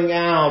 you're learning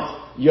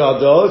out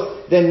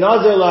Yados, then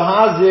Nazir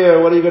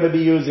Lahazir, what are you going to be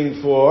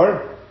using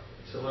for?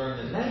 To learn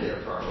the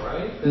Neder part,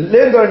 right?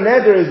 Lindor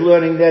Neder is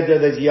learning Neder,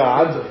 there's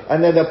Yad,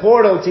 and then the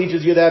portal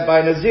teaches you that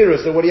by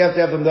Nazirus. So what do you have to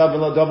have from double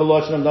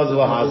Lashon of Nazir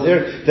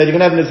Lahazir? That you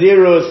can have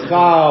Nazirus,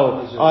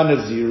 Chal, on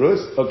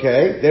Nazirus,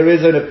 okay? There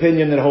is an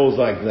opinion that holds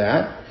like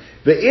that.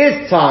 There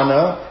is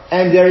Tana,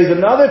 and there is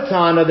another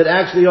Tana that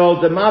actually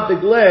holds the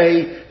Mapik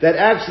Lei, that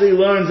actually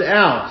learns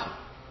out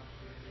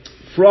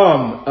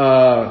from,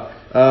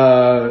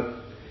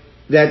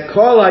 that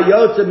Kol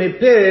HaYotze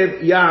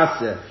Mipiv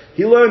Yaseh.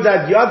 He learns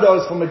out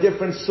Yados from a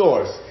different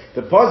source.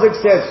 The pasuk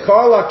says,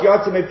 Kol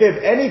HaYotze Mipiv,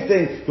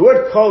 anything, the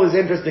word Kol is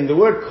interesting, the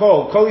word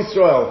Kol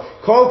Yisrael,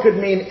 Kol could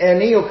mean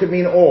any or could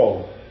mean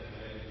all.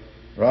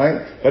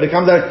 Right? But it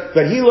comes out,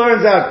 but he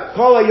learns out,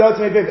 Kol HaYotze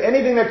Mipiv,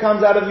 anything that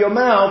comes out of your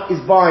mouth is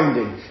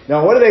binding.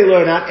 Now what do they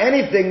learn out?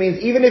 Anything means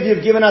even if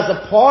you've given us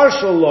a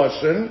partial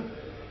Lashon,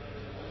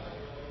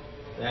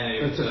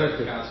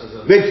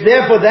 which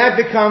therefore that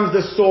becomes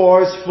the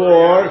source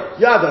for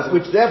Yados,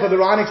 which therefore the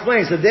Ran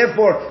explains. So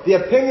therefore, the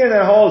opinion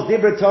that holds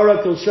Dibra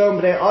Torah Kol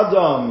Shalom Bnei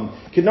Adam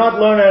cannot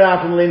learn it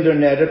out from Lindor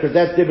Neder, because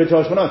that's Dibra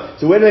Torah Kol Shalom.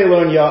 So where do they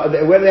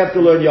have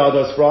to learn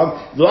Yados from?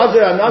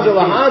 Nazir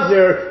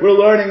Lahazir, we're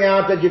learning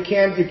out that you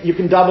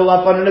can double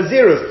up on a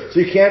Nazirus.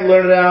 So you can't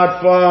learn it out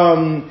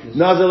from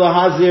Nazir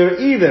Lahazir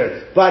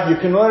either. But you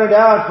can learn it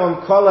out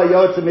from Kol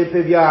HaYotze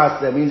Mipiv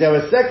Yaseh. It means there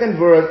was a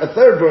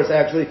third verse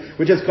actually,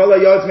 which is Kol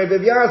HaYotze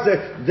Mipiv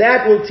Yaseh.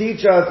 That will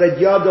teach us that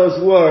Yados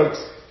works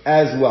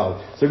as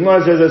well. So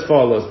Gemara says as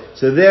follows.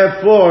 So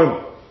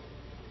therefore,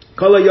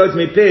 Kol HaYotze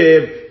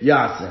Mipiv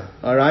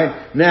Yaseh.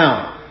 Alright?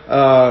 Now,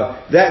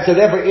 so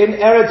therefore in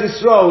Eretz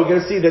Yisrael we're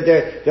going to see that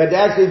they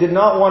actually did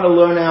not want to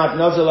learn out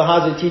Nazir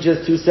Lahazir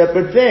teaches two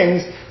separate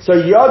things. So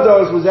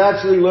Yados was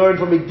actually learned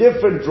from a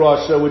different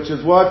drasha, which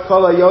is what?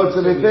 Kol HaYotze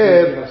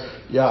Mipiv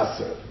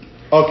Yaseh.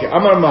 Okay,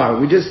 Amar Mar,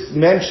 we just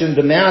mentioned,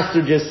 the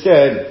master just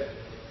said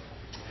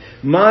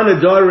Ma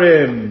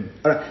Nedarim.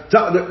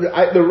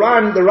 The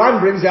Ran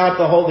brings out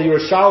the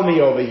Yerushalmi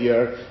over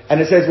here, and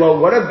it says, well,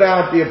 what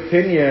about the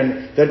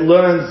opinion that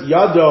learns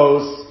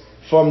Yados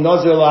from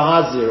Nazir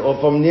Lahazir, or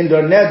from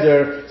Nindar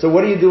Neder? So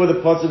what do you do with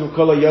the pasuk of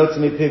Kol HaYotz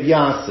Mipiv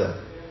Yaseh?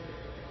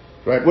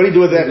 Right? What do you do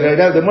with that?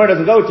 The Gemara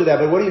doesn't go to that,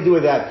 but what do you do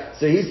with that?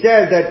 So he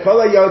says that Kol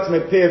HaYotz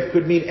Mipiv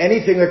could mean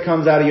anything that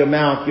comes out of your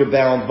mouth you're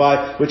bound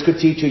by, which could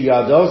teach you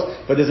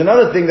Yados. But there's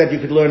another thing that you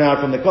could learn out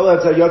from the Kol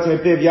HaYotz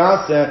Mipiv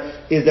Yaseh,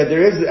 is that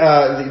there is,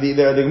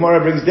 the Gemara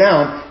brings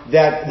down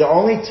that the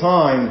only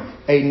time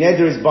a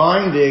neder is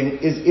binding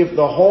is if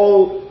the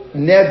whole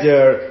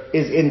neder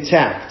is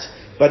intact.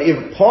 But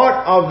if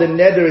part of the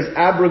neder is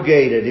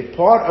abrogated, if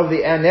part of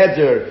the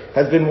neder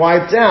has been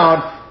wiped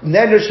out,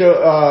 neder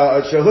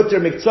shehuter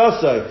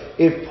miktsasai,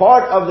 if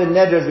part of the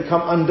neder has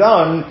become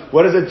undone,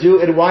 what does it do?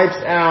 It wipes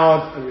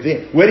out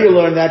where do you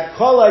learn that?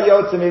 Kol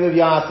hayotze mipiv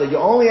yaseh. You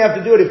only have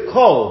to do it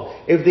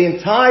if the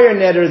entire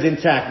neder is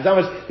intact.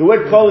 The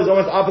word kol is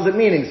almost opposite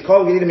meanings.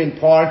 Kol can either mean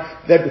part,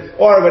 but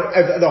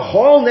if the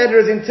whole neder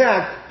is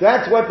intact,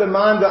 that's what the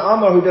man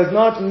da'amar, who does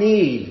not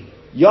need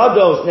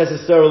Yados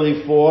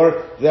necessarily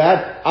for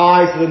that.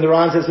 So then the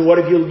Ran says, so what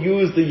if you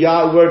use the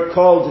word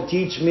kol to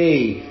teach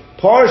me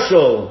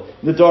partial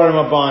Nedarim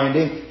are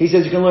binding? He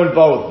says you can learn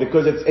both,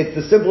 because it's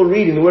the simple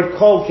reading. The word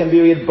kol can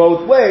be read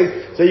both ways,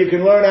 so you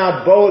can learn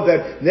out both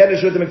that neder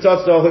shut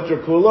mitzvah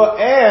hutra kula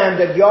and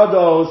that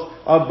Yados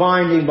are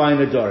binding by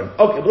Nedarim.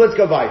 Okay, but let's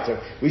go weiter.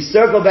 We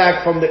circle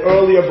back from the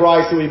earlier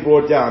brayso we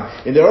brought down.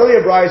 In the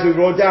earlier brayso we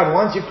brought down,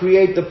 once you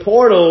create the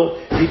portal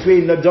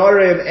between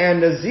Nedarim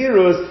and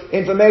Nazirus,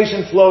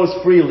 information flows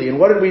freely. And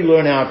what did we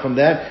learn out from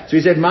that? So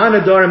he said, Ma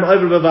Nedarim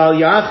over b'val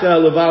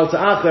yachel leval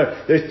ta'acher.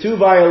 There's two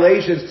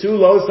violations, two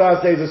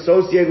losasses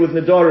associated with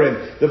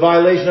Nedarim. The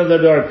violation of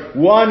Nedarim.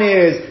 One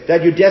is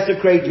that you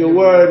desecrate your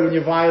word when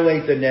you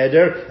violate the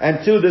neder.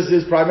 And two, this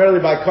is primarily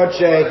by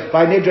kodshe,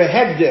 by nidra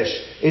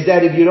hegdish, is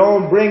that if you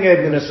don't bring it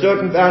in a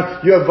certain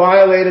time, you have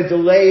violated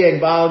delaying.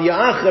 Ba'al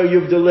ya'achar,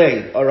 you've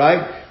delayed.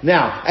 Alright?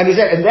 Now, and he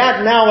said, and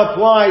that now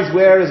applies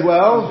where as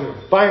well?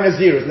 By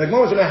Nazirus. Now,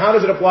 how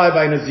does it apply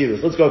by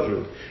Nazirus? Let's go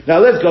through it. Now,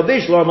 let's go.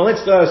 Let's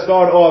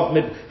start off.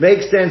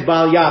 Make sense,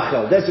 Ba'al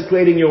yachal.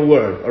 Desecrating your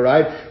word.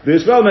 Alright?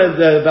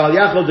 Ba'al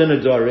yachal de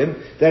Nedarim.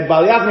 That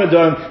Ba'al yachal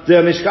Nedarim, the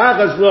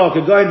mishkachas lo,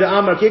 going to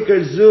Amar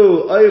Kikar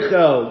Zu,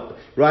 Oichel.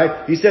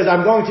 Right? He says,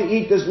 I'm going to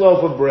eat this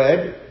loaf of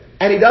bread.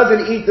 And he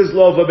doesn't eat this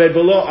loaf of bread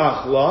below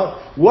achla.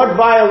 What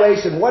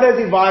violation? What has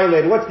he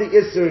violated? What's the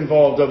issur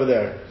involved over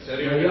there?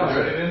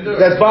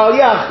 That's Ba'al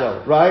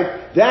Yachel, right?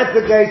 That's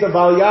the case of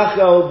Ba'al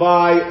Yachel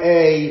by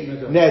a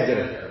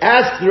neder.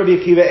 Ask Rabbi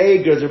Akiva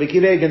Eiger,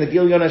 and the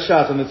Gilyon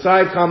HaShas, on the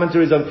side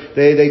commentaries of,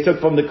 they took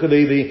from the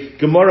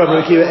Gemara of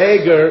Rabbi Akiva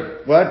Eiger,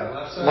 what?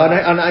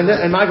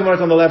 And my Gemara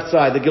is on the left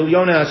side, the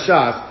Gilyon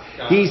HaShas.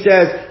 He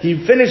says, he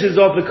finishes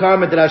off the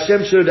comment that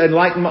Hashem should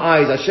enlighten my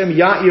eyes. Hashem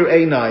ya'ir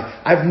einai.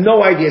 I have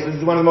no idea. This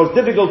is one of the most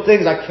difficult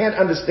things. I can't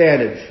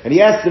understand it. And he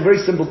asks a very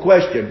simple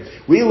question.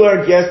 We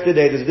learned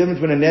yesterday there's a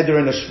difference between a neder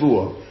and a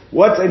shvuah.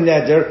 What's a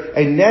neder?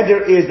 A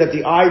neder is that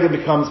the item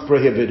becomes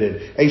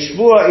prohibited. A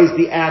shvuah is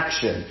the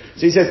action.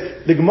 So he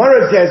says, the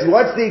Gemara says,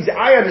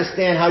 I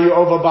understand how you're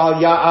over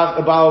Ba'al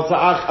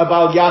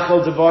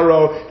Yachel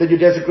Devaro, that you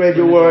desecrate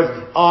your words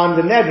on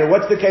the neder.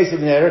 What's the case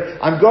of the neder?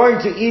 I'm going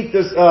to eat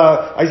this,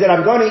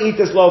 I'm going to eat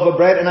this loaf of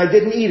bread, and I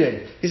didn't eat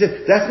it. He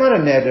said, that's not a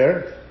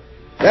neder.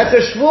 That's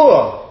a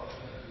shvuah.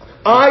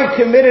 I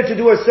committed to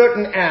do a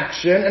certain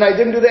action, and I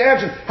didn't do the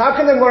action. How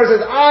can the Gemara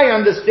says, I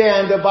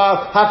understand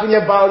about, how can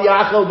you Ba'al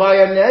Yachel by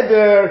a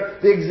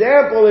neder? The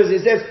example is, he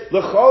says,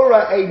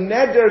 l'chora, a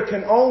neder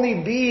can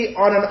only be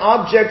on an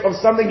object of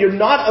something you're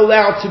not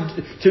allowed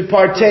to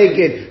partake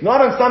in.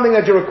 Not on something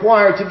that you're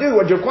required to do.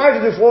 What you're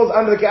required to do falls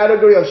under the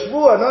category of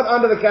shvuah, not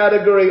under the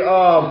category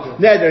of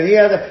neder.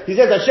 He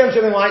says, Hashem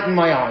should enlighten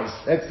my eyes.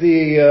 That's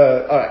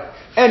the, alright.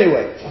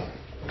 Anyway.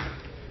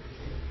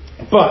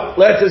 But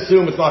let's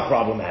assume it's not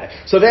problematic.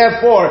 So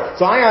therefore,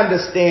 I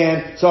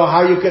understand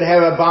how you could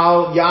have a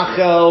Ba'al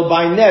Yachel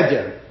by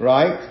neder,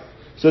 right?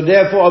 So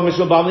therefore,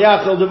 Mishul Ba'al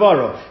Yachel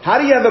Devaro. How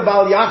do you have a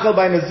Ba'al Yachel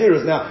by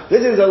Nazirus? Now,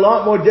 this is a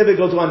lot more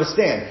difficult to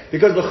understand,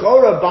 because the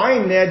Chora by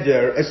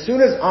neder, as soon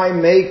as I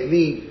make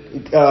the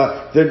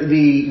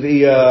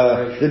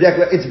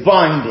declaration, it's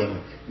binding.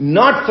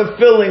 Not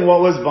fulfilling what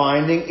was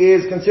binding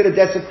is considered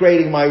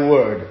desecrating my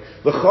word.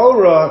 The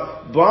Chora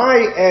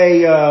by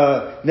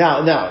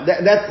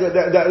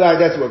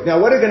that's work. Now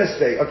what are you going to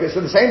say? Okay,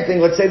 so the same thing,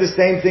 let's say the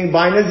same thing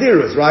by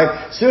Nazirus,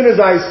 right? As soon as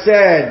I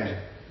said,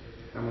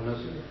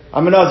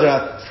 I'm a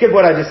Nazir. Skip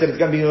what I just said. It's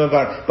going to be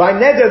Levar. By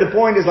neder, the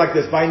point is like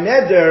this. By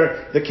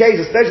neder, the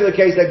case, especially the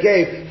case I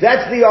gave,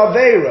 that's the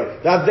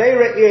aveira. The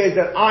aveira is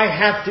that I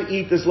have to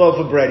eat this loaf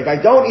of bread. If I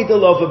don't eat the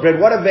loaf of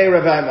bread, what aveira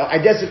have I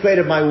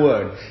desecrated my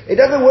word. It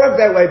doesn't work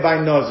that way by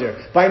Nazir.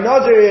 By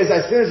Nazir is,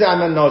 as soon as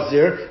I'm a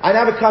Nazir, I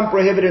now become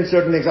prohibited in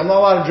certain things. I'm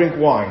not allowed to drink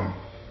wine.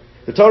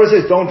 The Torah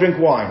says, don't drink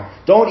wine.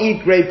 Don't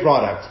eat grape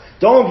products.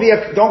 Don't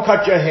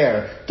cut your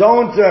hair.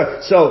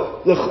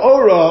 So,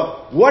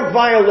 l'chora, what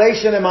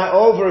violation am I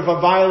over if I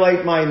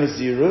violate my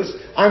Nazirus?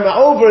 I'm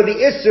over the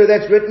Isser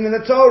that's written in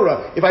the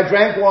Torah. If I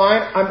drank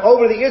wine, I'm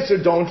over the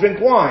Isser, don't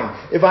drink wine.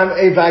 If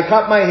I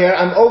cut my hair,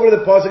 I'm over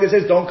the pasuk that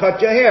says don't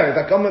cut your hair. If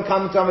I come to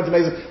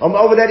I'm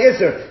over that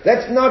Isser.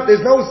 There's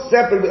no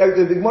separate,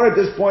 the Gemara at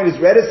this point is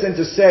reticent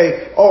to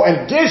say,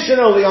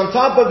 additionally, on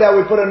top of that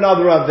we put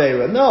another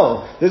Aveira.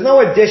 No, there's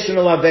no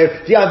additional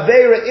Aveira. The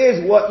Aveira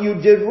is what you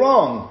did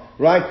wrong.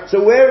 Right? So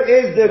where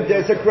is the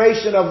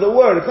desecration of the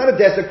word? It's not a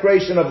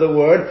desecration of the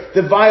word.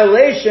 The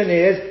violation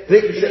is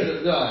the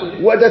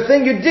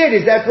thing you did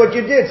is that's what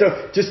you did. So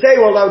to say,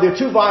 well, now there are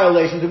two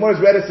violations, the Gemara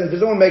is reticent.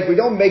 We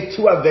don't make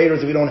two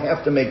Aveiros if we don't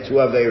have to make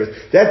two Aveiros.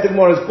 That's the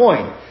Gemara's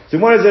point. So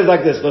the Gemara says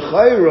like this, how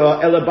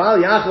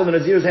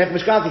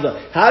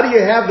do you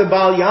have the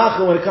Baal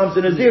Yachal when it comes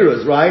to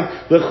Nazirus, right?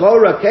 When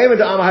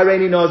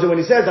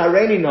he says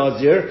Hareini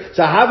Nazir,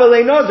 so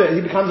Havalei Nazir,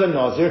 he becomes a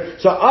Nazir.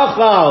 So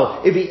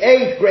Achal, if he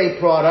ate grape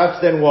products,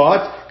 then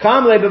what?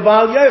 Kamle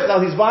Baal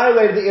Yochal, he's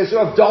violated the issue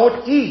of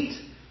don't eat.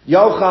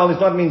 Yochal is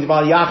not means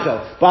Baal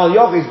Yachal. Baal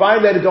Yochal, he's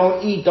violated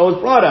don't eat those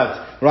products.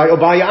 Right? Or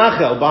Baal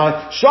Yachal.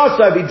 Baal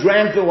Shasa, if he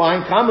drank the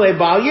wine, Kamle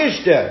Baal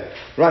Yishter.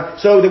 Right?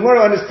 So the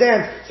Gemara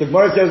understands. So the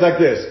Gemara says like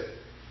this.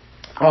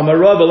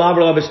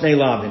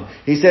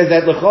 He says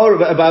that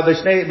about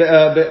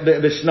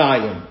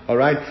b'shnayim.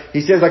 Alright?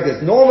 He says like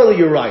this. Normally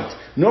you're right.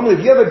 Normally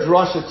if you have a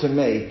drasha to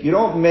make, you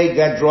don't make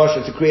that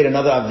drasha to create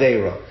another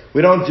aveira.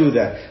 We don't do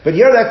that. But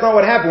here that's not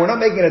what happened. We're not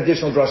making an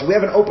additional drasha. We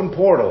have an open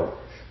portal.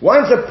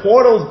 Once a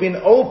portal's been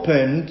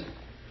opened,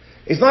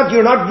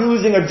 you're not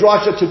using a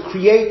drasha to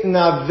create an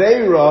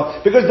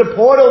aveira because the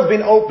portal's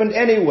been opened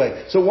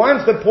anyway. So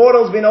once the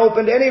portal's been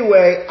opened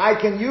anyway, I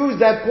can use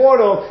that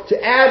portal to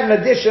add an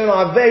additional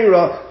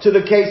aveira to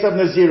the case of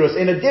Nazirus.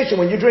 In addition,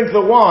 when you drink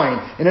the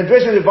wine, in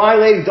addition to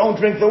violating don't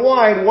drink the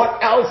wine,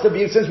 what else have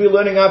you, since we're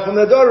learning out from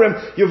the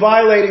Nedarim, you're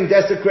violating,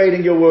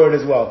 desecrating your word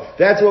as well.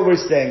 That's what we're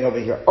saying over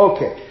here.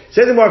 Okay.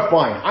 Says the more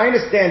fine. I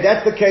understand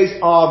that's the case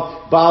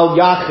of Baal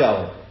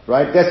Yachel.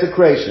 Right?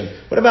 Desecration.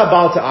 What about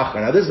Baal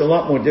Ta'achar? Now this is a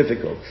lot more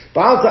difficult.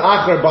 Baal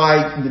Ta'achar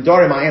by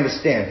Nedarim I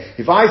understand.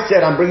 If I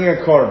said I'm bringing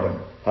a korban,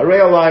 I'm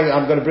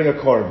going to bring a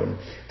korban,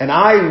 and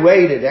I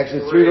waited,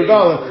 actually 3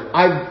 regalim,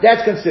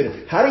 that's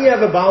considered. How do you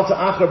have a Baal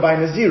Ta'achar by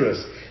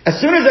Nazirus? As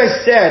soon as I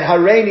said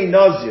Hareini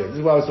Nazir, this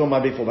is what I was talking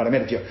about before, but I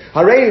meant it here.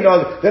 Hareini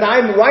Nazir, then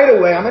I'm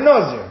a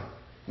Nazir.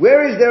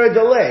 Where is there a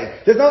delay?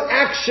 There's no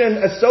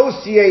action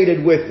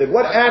associated with it.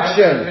 What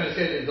action? I was going to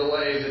say the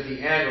delay is at the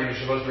end when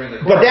you're supposed to bring the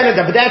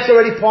korban. But that's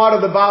already part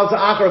of the Baal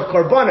Ta'achar of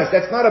Korbanos.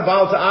 That's not a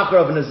Baal Ta'achar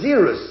of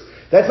Nazirus.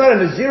 That's not a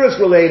Nazirus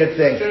related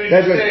thing. I'm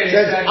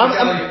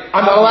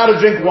not allowed to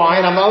drink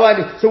wine. I'm not allowed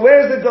to. So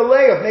where's the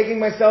delay of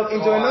making myself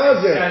into a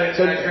Nazir? I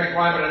drink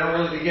wine, but I don't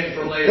really begin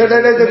for later.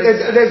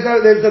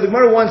 The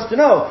Gemara wants to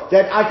know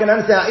that I can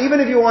understand. Even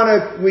if you want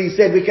to, we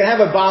said we can have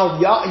a Baal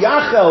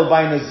Yachel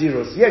by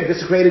Nazirus. Yeah,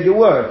 desecrated your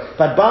word.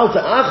 But Baal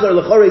Ta'achar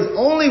L'chorei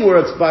only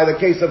works by the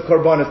case of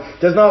Korbanos.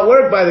 Does not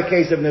work by the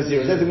case of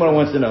Nazirus. That's what the Gemara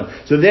wants to know.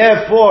 So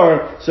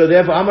therefore,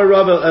 Amar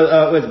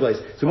Rabbi, where's the place?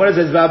 So when it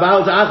says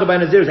Baal Ta'achar by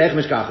Nazirus, Ech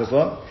Mishkachas.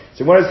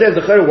 So when it says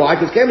the Chayr, why?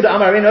 Because came to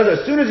Amar Hareini Nazir.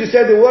 As soon as you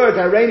said the word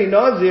Hareini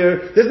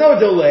Nazir, there's no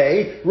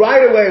delay.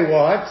 Right away,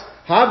 what?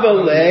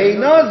 Havalei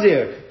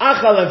Nazir.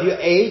 Achal, if you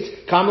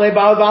ate, Kamle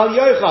Baal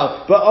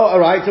Yochal. But,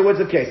 alright, so what's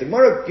the case? The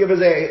Gemara give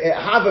us a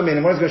half a minute,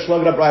 the Gemara's going to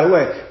slug it up right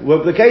away.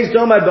 Well, the case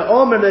Domad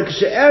Ba'omer, the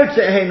Kshe'er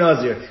Tzehei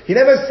Nazir. He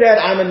never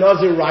said, I'm a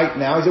Nazir right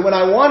now. He said, when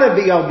I want to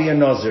be, I'll be a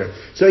Nazir.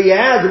 So the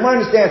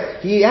Gemara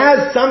understands, he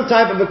has some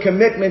type of a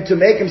commitment to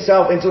make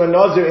himself into a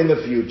Nazir in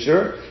the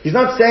future. He's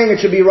not saying it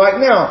should be right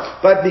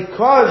now, but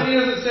because... He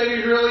doesn't say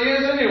he really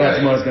is anyway. That's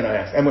what I was going to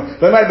ask. The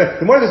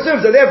Gemara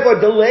assumes, so therefore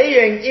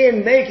delaying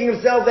in making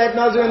himself that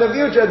Nazir in the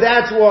future,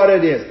 that's what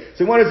it is.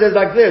 So when it says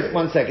like this,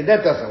 1 second,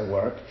 that doesn't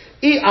work.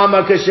 If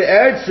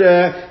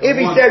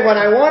he said when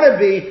I want to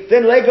be,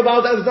 then there's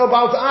no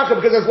Baal Ta'achar,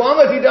 because as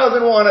long as he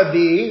doesn't want to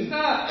be,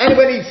 and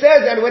when he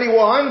says and when he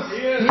wants,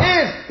 he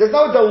is. There's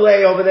no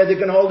delay over there that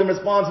can hold him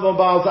responsible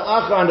Baal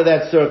Ta'achar under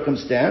that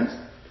circumstance.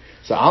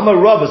 So Amar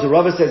Rabbi, so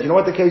Rabbi says, you know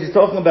what the case is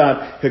talking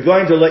about? You're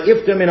going to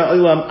la'ifta min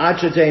ha'olam ad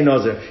shetei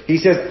nazir. He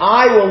says,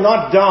 I will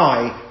not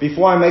die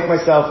before I make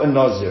myself a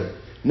nazir.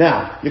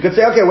 Now, you could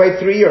say, okay, wait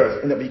 3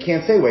 years. But you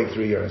can't say wait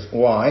 3 years.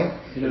 Why?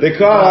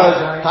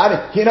 Because,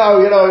 like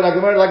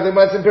the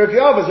Matzim Pirkei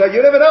Avos, right?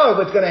 You never know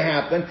what's going to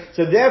happen.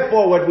 So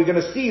therefore, what we're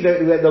going to see, the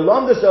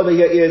lumdus over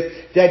here is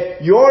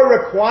that your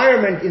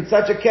requirement in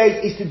such a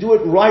case is to do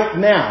it right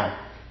now.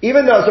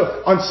 Even though,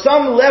 so on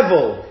some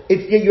level,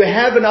 you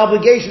have an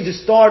obligation to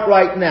start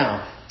right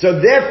now. So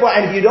therefore,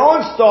 and if you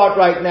don't start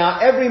right now,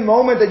 every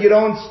moment that you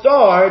don't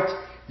start,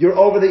 you're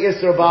over the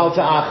Isra Baal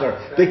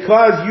Ta'achar.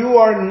 Because you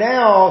are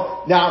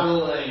now,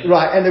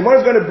 right, and the Gemara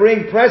is going to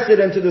bring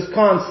precedent to this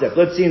concept.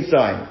 Let's see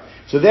inside.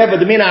 So therefore,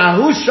 the mina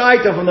ahu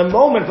shaita, from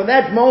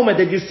that moment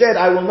that you said,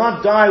 I will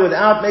not die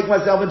without making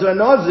myself into a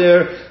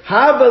Nazir,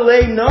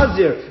 havalei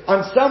Nazir.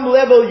 On some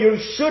level, you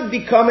should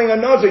becoming a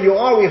Nazir.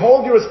 We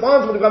hold you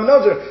responsible to become a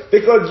Nazir,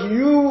 because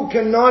you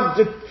cannot,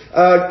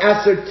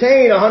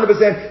 ascertain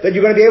 100% that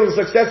you're going to be able to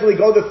successfully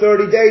go the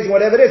 30 days,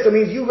 whatever it is. So it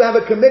means you have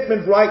a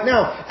commitment right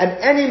now. And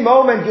any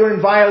moment you're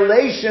in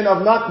violation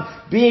of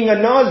not being a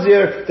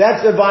Nazir,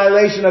 that's a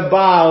violation of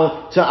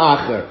Baal to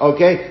Acher.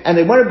 Okay? And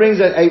they want to bring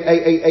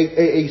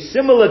a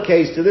similar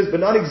case to this, but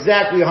not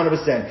exactly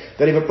 100%.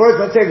 That if a person,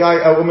 let's say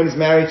a woman is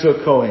married to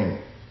a Kohen,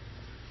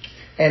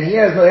 and they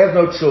have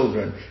no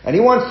children, and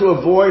he wants to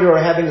avoid her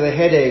having the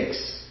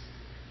headaches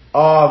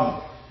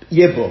of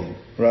Yibum,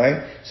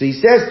 right? So he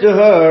says to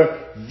her,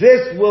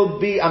 this will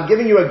be, I'm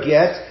giving you a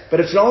get, but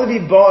it should only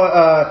be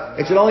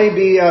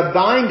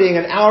binding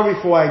an hour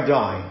before I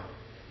die.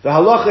 The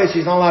halacha is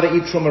she's not allowed to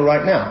eat truma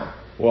right now.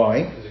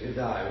 Why?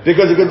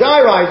 Because it could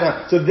die right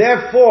now. So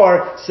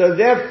therefore,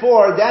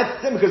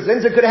 that's because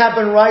since it could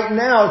happen right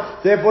now,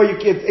 therefore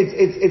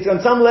it's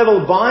on some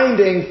level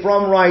binding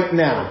from right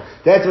now.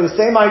 That's the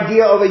same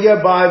idea over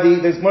here by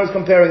the one is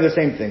comparing the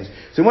same things.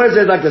 So when it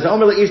says like this,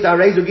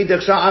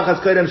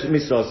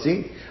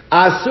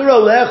 Asura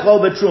lechol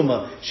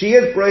betruma. She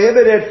is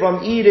prohibited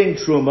from eating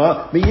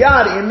truma.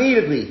 Miyad,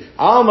 immediately.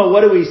 Alma,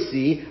 what do we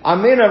see?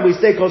 Amina, we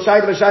say kol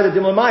shayta v'shayta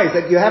dimlamayis.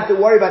 That you have to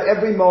worry about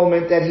every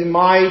moment that he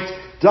might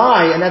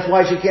die, and that's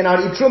why she cannot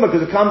eat truma,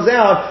 because it comes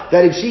out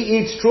that if she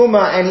eats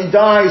truma and he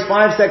dies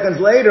 5 seconds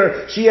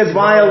later, she has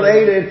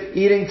violated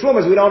eating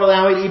trumas. We don't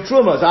allow her to eat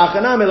trumas.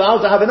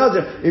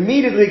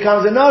 Immediately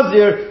comes a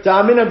nazir to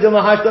aminam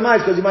dilmahashtamais,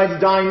 because he might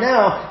die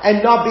now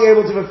and not be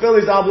able to fulfill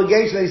his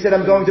obligation. He said,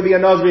 I'm going to be a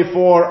nazir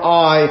before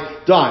I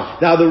die.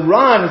 Now the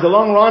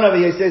long run over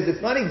here, he says it's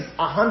not 100%,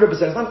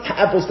 it's not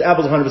apples to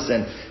apples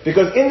 100%,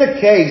 because in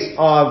the case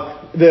of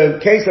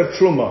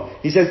truma,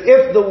 he says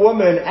if the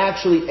woman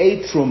actually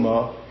ate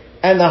truma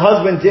and the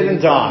husband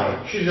didn't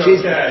die,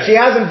 she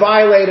hasn't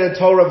violated a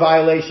Torah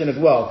violation as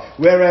well.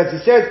 Whereas he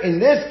says in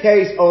this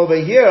case over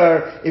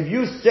here, if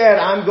you said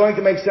I'm going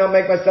to make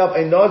myself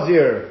a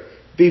nazir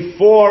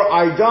before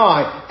I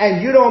die,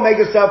 and you don't make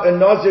yourself a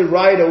nazir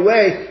right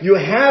away, you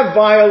have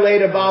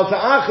violated Baal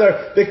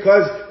Ta'acher,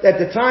 because at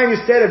the time you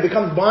said it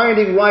becomes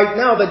binding right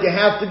now that you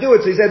have to do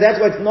it. So he said that's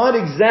why it's not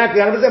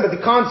exactly 100%,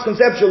 but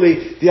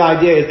conceptually the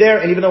idea is there,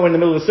 and even though we're in the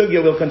middle of the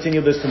sugya, we'll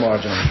continue this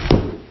tomorrow,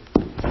 gentlemen.